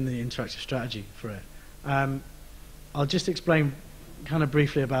we're doing the interactive strategy for it. I'll just explain kind of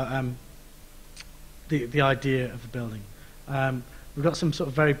briefly about the idea of the building. We've got some sort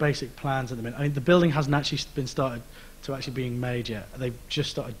of very basic plans at the minute. I mean, the building hasn't actually been started to actually being made yet. They've just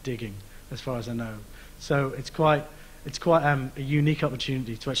started digging, as far as I know. So it's quite a unique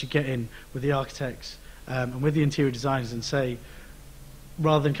opportunity to actually get in with the architects and with the interior designers and say,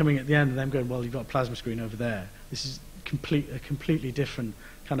 rather than coming at the end and them going, well, you've got a plasma screen over there. This is a completely different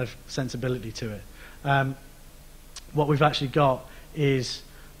kind of sensibility to it. What we've actually got is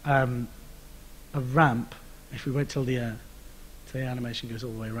a ramp. If we wait till the animation goes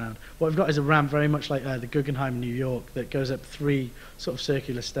all the way around. What we've got is a ramp very much like the Guggenheim in New York that goes up 3 sort of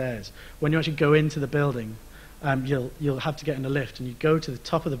circular stairs. When you actually go into the building, you'll have to get in a lift and you go to the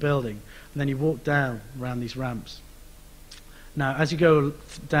top of the building and then you walk down around these ramps. Now, as you go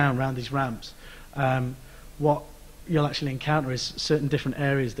down around these ramps, what you'll actually encounter is certain different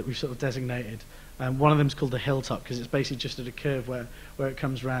areas that we've sort of designated. One of them is called the hilltop because it's basically just at a curve where it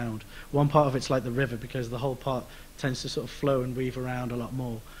comes round. One part of it's like the river because the whole part tends to sort of flow and weave around a lot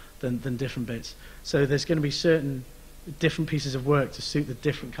more than different bits. So there's going to be certain different pieces of work to suit the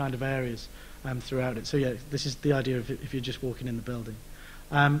different kind of areas throughout it. So yeah, this is the idea of if you're just walking in the building.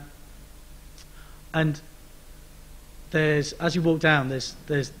 And as you walk down, there's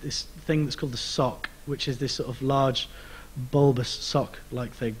this thing that's called the sock, which is this sort of large bulbous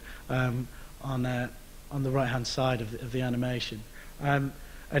sock-like thing on the right-hand side of the animation.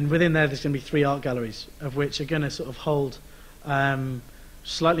 And within there, there's going to be 3 art galleries, of which are going to sort of hold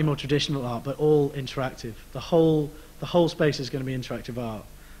slightly more traditional art, but all interactive. The whole space is going to be interactive art.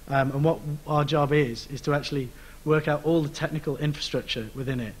 And what our job is to actually work out all the technical infrastructure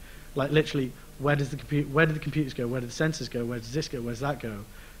within it. Like literally, where do the computers go? Where do the sensors go? Where does this go? Where does that go?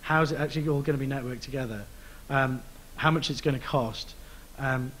 How is it actually all going to be networked together? How much it's going to cost?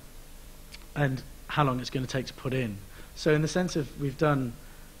 And how long it's going to take to put in. So in the sense of we've done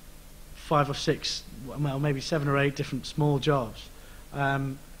 5 or 6, well maybe 7 or 8 different small jobs.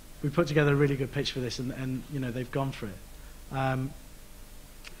 We put together a really good pitch for this, and you know they've gone for it.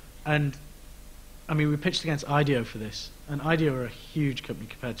 And I mean, we pitched against IDEO for this, and IDEO are a huge company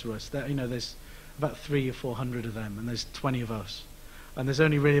compared to us. You know, there's about 300 or 400 of them, and there's 20 of us. And there's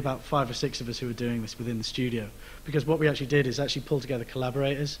only really about 5 or 6 of us who are doing this within the studio. Because what we actually did is actually pull together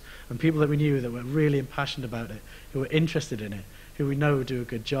collaborators and people that we knew that were really impassioned about it, who were interested in it, who we know would do a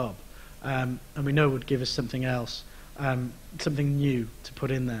good job, and we know would give us something else, something new to put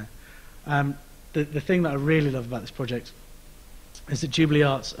in there. The thing that I really love about this project is that Jubilee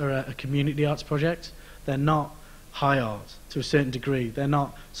Arts are a community arts project. They're not high art to a certain degree. They're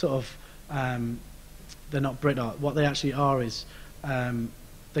not sort of, they're not Brit art. What they actually are is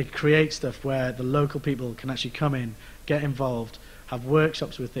they create stuff where the local people can actually come in, get involved, have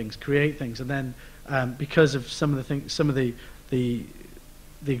workshops with things, create things, and then because of some of the things, some of the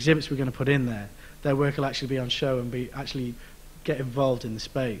exhibits we're going to put in there, their work will actually be on show and actually get involved in the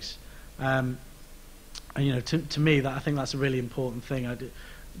space. And you know, to me, I think that's a really important thing.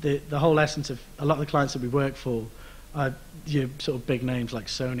 The whole essence of a lot of the clients that we work for are sort of big names like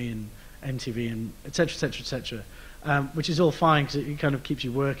Sony and MTV and etc. etc. etc. Which is all fine because it kind of keeps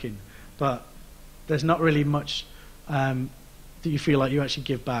you working, but there's not really much that you feel like you actually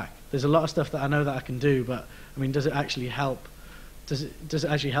give back. There's a lot of stuff that I know that I can do, but I mean, does it actually help? Does it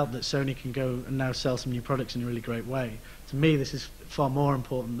actually help that Sony can go and now sell some new products in a really great way? To me, this is far more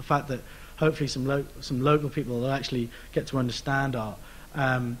important. The fact that hopefully some local people will actually get to understand art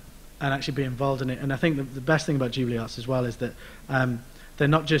and actually be involved in it. And I think the best thing about Jubilee Arts as well is that they're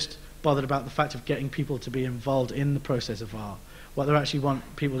not just bothered about the fact of getting people to be involved in the process of art. What they actually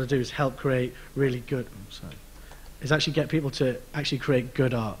want people to do is help create really good, is actually get people to actually create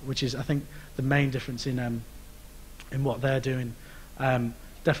good art, which is, I think, the main difference in what they're doing.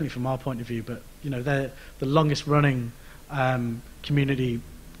 Definitely from our point of view, but you know, they're the longest running community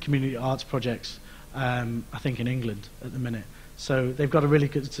arts projects I think in England at the minute. So they've got a really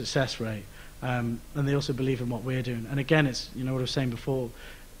good success rate, and they also believe in what we're doing. And again, it's, you know, what I was saying before,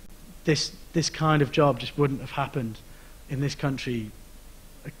 this kind of job just wouldn't have happened in this country,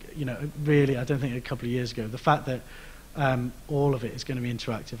 you know, really, I don't think a couple of years ago. The fact that all of it is going to be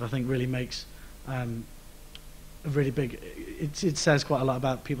interactive, I think really makes a really big, it says quite a lot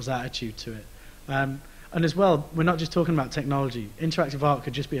about people's attitude to it. And as well, we're not just talking about technology. Interactive art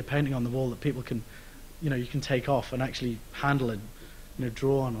could just be a painting on the wall that people can, you know, you can take off and actually handle and, you know,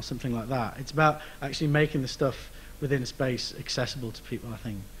 draw on or something like that. It's about actually making the stuff within a space accessible to people, I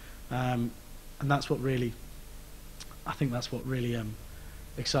think. And that's what really, I think that's what really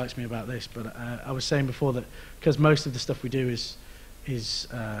excites me about this. But I was saying before that because most of the stuff we do is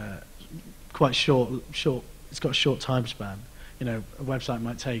quite short, it's got a short time span. You know, a website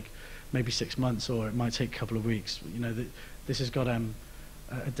might take maybe 6 months, or it might take a couple of weeks. You know, this has got a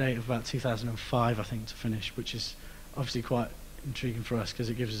date of about 2005, I think, to finish, which is obviously quite intriguing for us because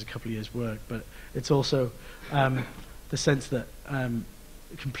it gives us a couple of years' work. But it's also the sense that a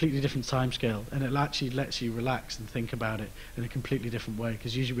completely different time scale, and it actually lets you relax and think about it in a completely different way,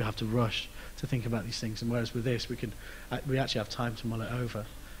 because usually we have to rush to think about these things, and whereas with this we actually have time to mull it over,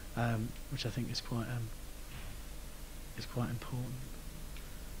 which I think is quite important.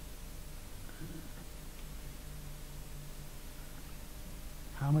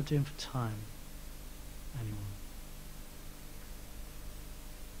 How am I doing for time? Anyone?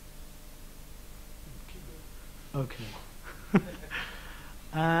 Okay.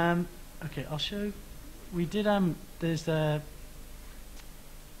 Okay, I'll show. We did. There's at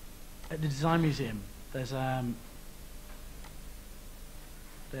the Design Museum. There's a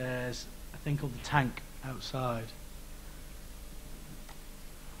thing called the Tank outside.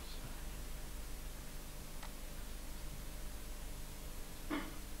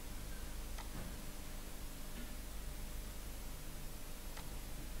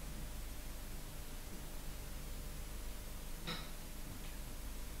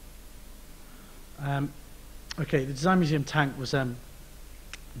 Okay, the Design Museum Tank was,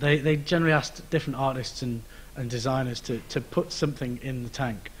 they generally asked different artists and designers to put something in the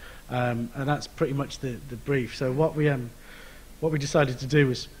tank, and that's pretty much the brief. So what we decided to do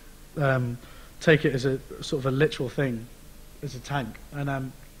was take it as a sort of a literal thing, as a tank,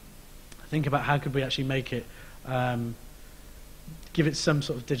 and think about how could we actually make it, give it some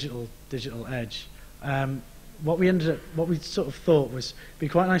sort of digital edge. What we sort of thought was it'd be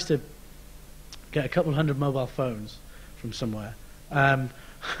quite nice to get a couple hundred mobile phones from somewhere, and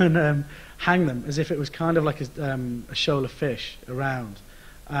hang them as if it was kind of like a shoal of fish around.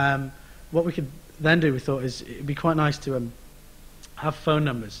 What we could then do, we thought, is it'd be quite nice to have phone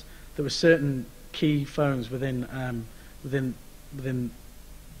numbers. There were certain key phones within the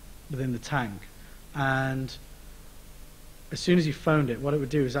tank, and as soon as you phoned it, what it would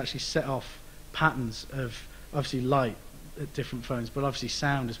do is actually set off patterns of obviously light at different phones, but obviously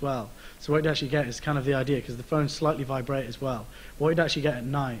sound as well. So what you'd actually get is kind of the idea, because the phones slightly vibrate as well. What you'd actually get at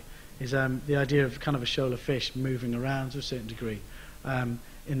night is the idea of kind of a shoal of fish moving around to a certain degree in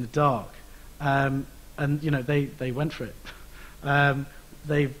the dark. And you know, they went for it.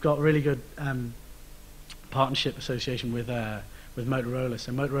 They've got really good partnership association with Motorola.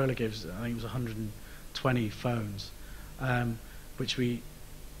 So Motorola gives, I think it was 120 phones, which we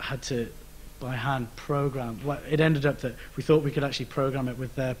had to by hand program. Well, it ended up that we thought we could actually program it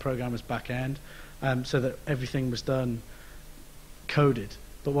with their programmer's back end, so that everything was done coded.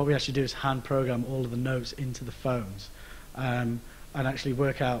 But what we actually do is hand program all of the notes into the phones, and actually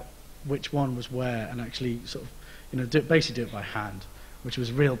work out which one was where, and actually sort of, you know, basically do it by hand, which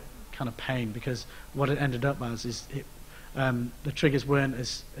was a real kind of pain, because what it ended up as is the triggers weren't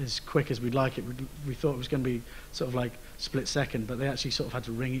as quick as we'd like it. We thought it was going to be sort of like split second, but they actually sort of had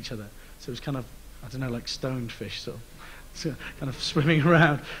to ring each other. So it was kind of, I don't know, like stoned fish, sort of kind of swimming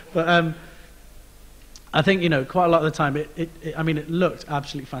around. But I think, you know, quite a lot of the time, I mean, it looked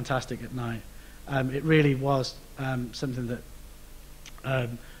absolutely fantastic at night. It really was something that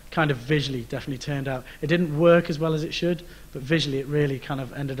kind of visually definitely turned out. It didn't work as well as it should, but visually it really kind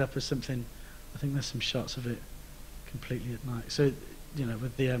of ended up as something. I think there's some shots of it completely at night. So, you know,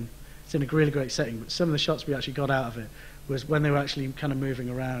 with the it's in a really great setting, but some of the shots we actually got out of it was when they were actually kind of moving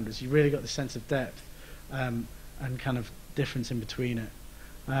around, as you really got the sense of depth and kind of difference in between it.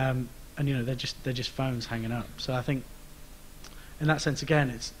 And you know, they're just phones hanging up. So I think in that sense, again,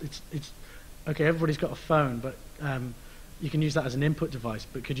 it's okay, everybody's got a phone, but you can use that as an input device,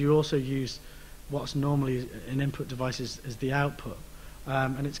 but could you also use what's normally an input device as the output?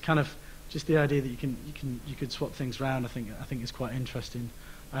 And it's kind of just the idea that you could swap things around. I think is quite interesting.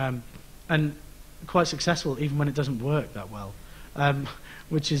 And quite successful even when it doesn't work that well,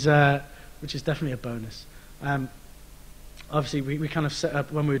 which is definitely a bonus. Obviously, we kind of set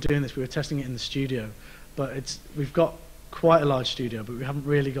up, when we were doing this, we were testing it in the studio, but we've got quite a large studio, but we haven't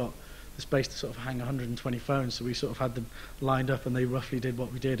really got the space to sort of hang 120 phones, so we sort of had them lined up and they roughly did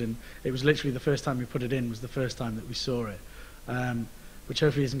what we did, and it was literally the first time we put it in was the first time that we saw it, which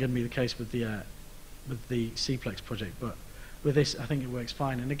hopefully isn't going to be the case with the Cplex project, but with this I think it works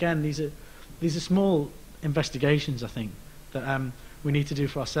fine. And again, these are small investigations, I think, that we need to do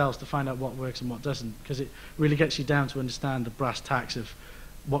for ourselves to find out what works and what doesn't, because it really gets you down to understand the brass tacks of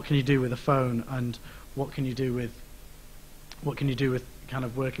what can you do with a phone and what can you do with kind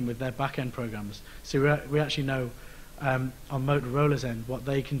of working with their back-end programmers. So we actually know on Motorola's end what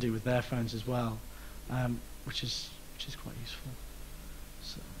they can do with their phones as well, which is quite useful.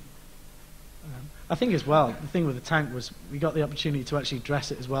 So, I think as well, the thing with the tank was we got the opportunity to actually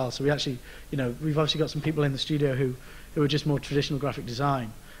dress it as well. So we actually, we've obviously got some people in the studio who are just more traditional graphic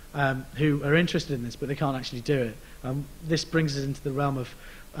design, who are interested in this, but they can't actually do it. This brings us into the realm of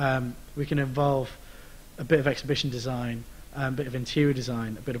we can involve a bit of exhibition design, a bit of interior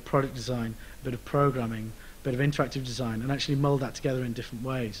design, a bit of product design, a bit of programming, a bit of interactive design, and actually mold that together in different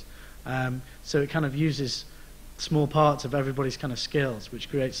ways. So it kind of uses small parts of everybody's kind of skills, which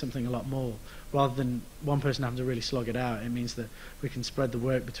creates something a lot more. Rather than one person having to really slog it out, it means that we can spread the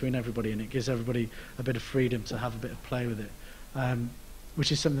work between everybody, and it gives everybody a bit of freedom to have a bit of play with it,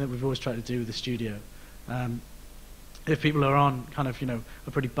 which is something that we've always tried to do with the studio. If people are on kind of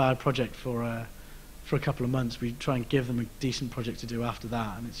a pretty bad project for a couple of months, we try and give them a decent project to do after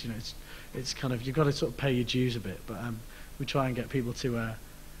that, and it's kind of, you've got to sort of pay your dues a bit, but we try and get people to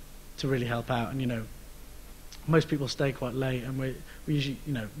really help out. And most people stay quite late, and we usually,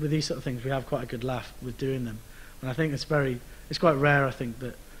 with these sort of things, we have quite a good laugh with doing them. And I think it's quite rare, I think,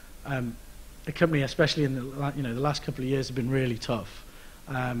 that a company, especially in the last couple of years, have been really tough,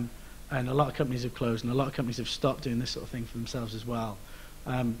 and a lot of companies have closed, and a lot of companies have stopped doing this sort of thing for themselves as well.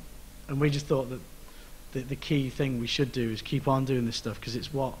 And we just thought that the key thing we should do is keep on doing this stuff, because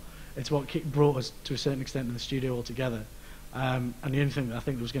it's what brought us to a certain extent in the studio altogether. And the only thing that I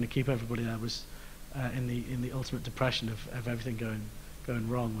think that was going to keep everybody there was in the ultimate depression of everything going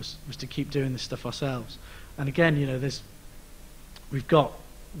wrong was to keep doing this stuff ourselves. And again, we've got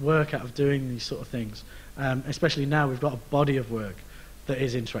work out of doing these sort of things, especially now we've got a body of work that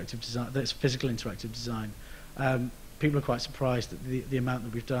is interactive design, that's physical interactive design. People are quite surprised at the amount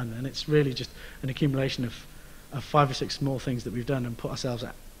that we've done, and it's really just an accumulation of 5 or 6 small things that we've done and put ourselves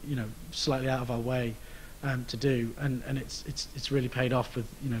slightly out of our way to do, and it's really paid off with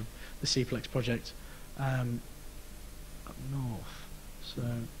the Cplex project up north. So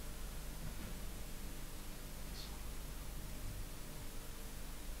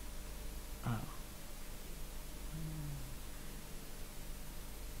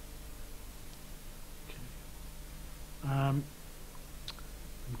I'm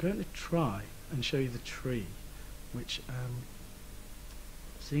going to try and show you the tree, which,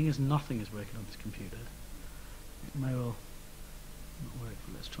 seeing as nothing is working on this computer, it may well not work,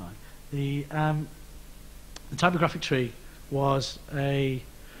 but let's try. The typographic tree was a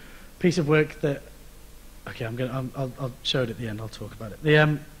piece of work that, okay, I'll show it at the end, I'll talk about it.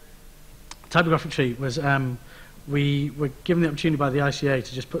 The typographic tree was, we were given the opportunity by the ICA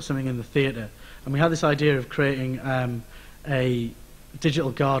to just put something in the theatre, and we had this idea of creating a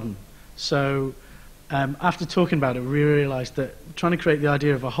digital garden. So after talking about it, we realised that trying to create the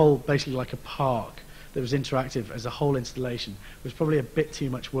idea of a whole, basically like a park that was interactive as a whole installation was probably a bit too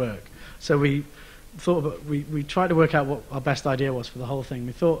much work. So we thought we tried to work out what our best idea was for the whole thing.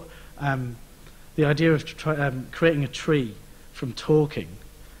 We thought the idea of creating a tree from talking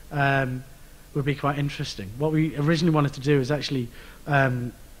would be quite interesting. What we originally wanted to do is actually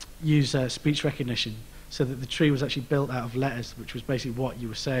use speech recognition, so that the tree was actually built out of letters, which was basically what you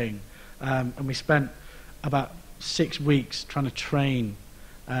were saying. And we spent about 6 weeks trying to train,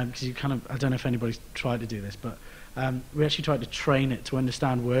 because you kind of, I don't know if anybody's tried to do this, but we actually tried to train it to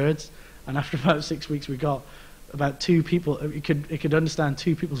understand words. And after about 6 weeks, we got about 2 people. It could understand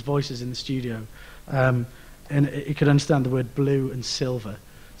 2 people's voices in the studio, and it could understand the word blue and silver.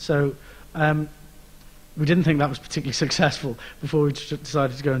 So we didn't think that was particularly successful before we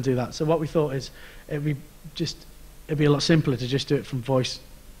decided to go and do that. So what we thought is it'd be a lot simpler to just do it from voice,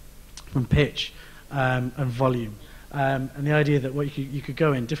 from pitch, and volume. And the idea that you could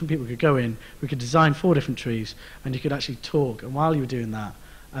go in, different people could go in, we could design 4 different trees, and you could actually talk. And while you were doing that,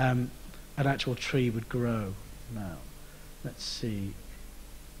 an actual tree would grow. Now, let's see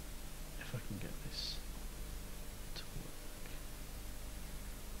if I can get this to work.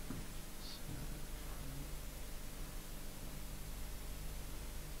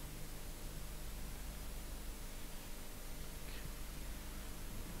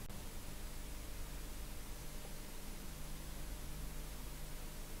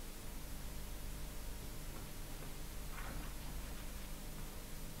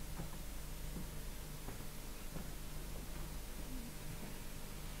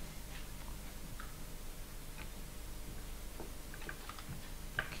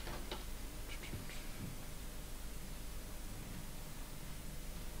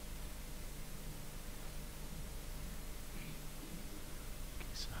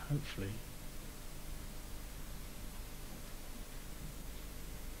 hopefully.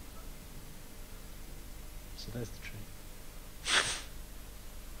 So there's the tree.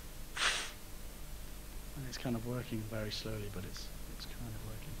 And it's kind of working very slowly, but it's kind of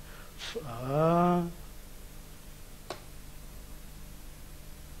working.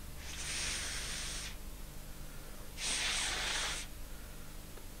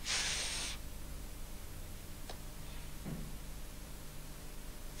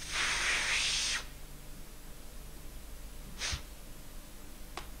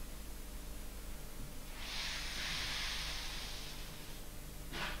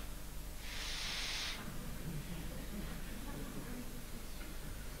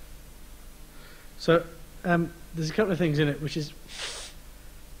 So there's a couple of things in it, which is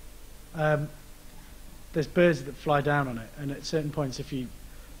there's birds that fly down on it, and at certain points, if you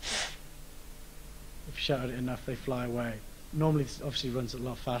shout at it enough, they fly away. Normally, it obviously runs a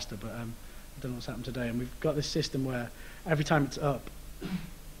lot faster, but I don't know what's happened today. And we've got this system where every time it's up,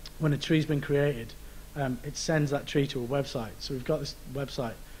 when a tree's been created, it sends that tree to a website. So we've got this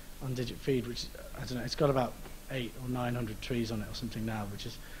website on DigitFeed, which I don't know, it's got about 800 or 900 trees on it or something now, which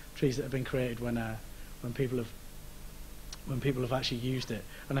is trees that have been created when people have actually used it.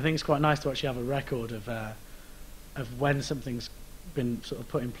 And I think it's quite nice to actually have a record of when something's been sort of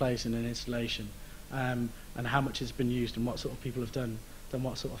put in place in an installation, and how much it's been used and what sort of people have done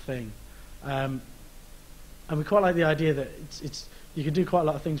what sort of thing. And we quite like the idea that you can do quite a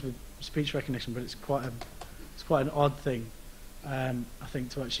lot of things with speech recognition, but it's quite an odd thing, I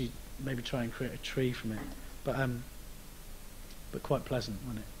think, to actually maybe try and create a tree from it, but quite pleasant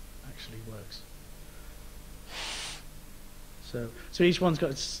when it actually works. So each one's got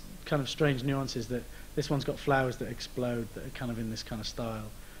its kind of strange nuances. That this one's got flowers that explode that are kind of in this kind of style.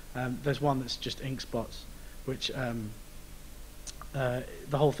 There's one that's just ink spots, which the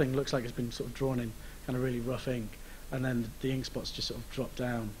whole thing looks like it's been sort of drawn in kind of really rough ink, and then the ink spots just sort of drop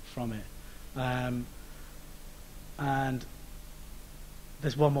down from it. And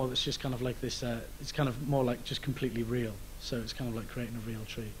there's one more that's just kind of like this. It's kind of more like just completely real. So it's kind of like creating a real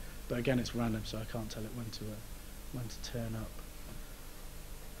tree. But again, it's random, so I can't tell it when to turn up.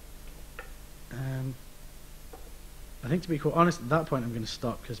 I think, to be quite honest, at that point I'm going to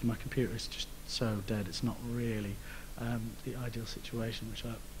stop because my computer is just so dead. It's not really the ideal situation, which I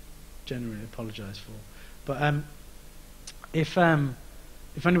genuinely apologise for. But if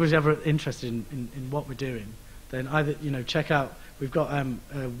anybody's ever interested in what we're doing, then either check out. We've got a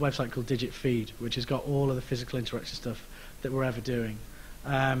website called DigitFeed, which has got all of the physical interaction stuff that we're ever doing.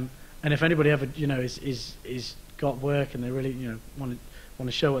 And if anybody ever is got work and they really want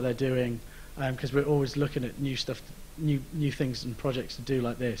to show what they're doing, because we're always looking at new stuff, new things and projects to do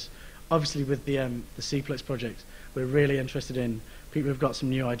like this. Obviously, with the Cplex project, we're really interested in people who've got some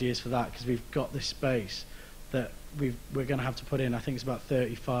new ideas for that, because we've got this space that we're going to have to put in. I think it's about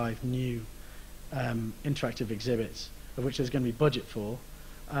 35 new interactive exhibits, of which there's going to be budget for,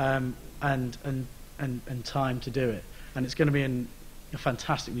 and time to do it. And it's going to be in a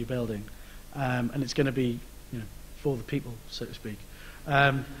fantastic new building, and it's going to be for the people, so to speak.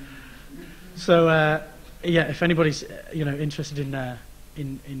 Yeah, if anybody's interested in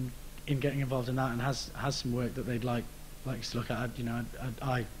getting involved in that and has some work that they'd like us to look at,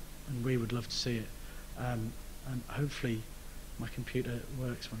 I and we would love to see it. And hopefully my computer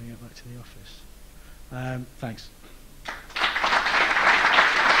works when I get back to the office. Thanks.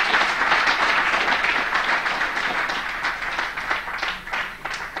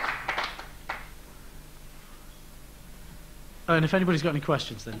 Oh, and if anybody's got any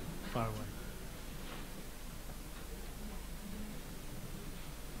questions, then fire away.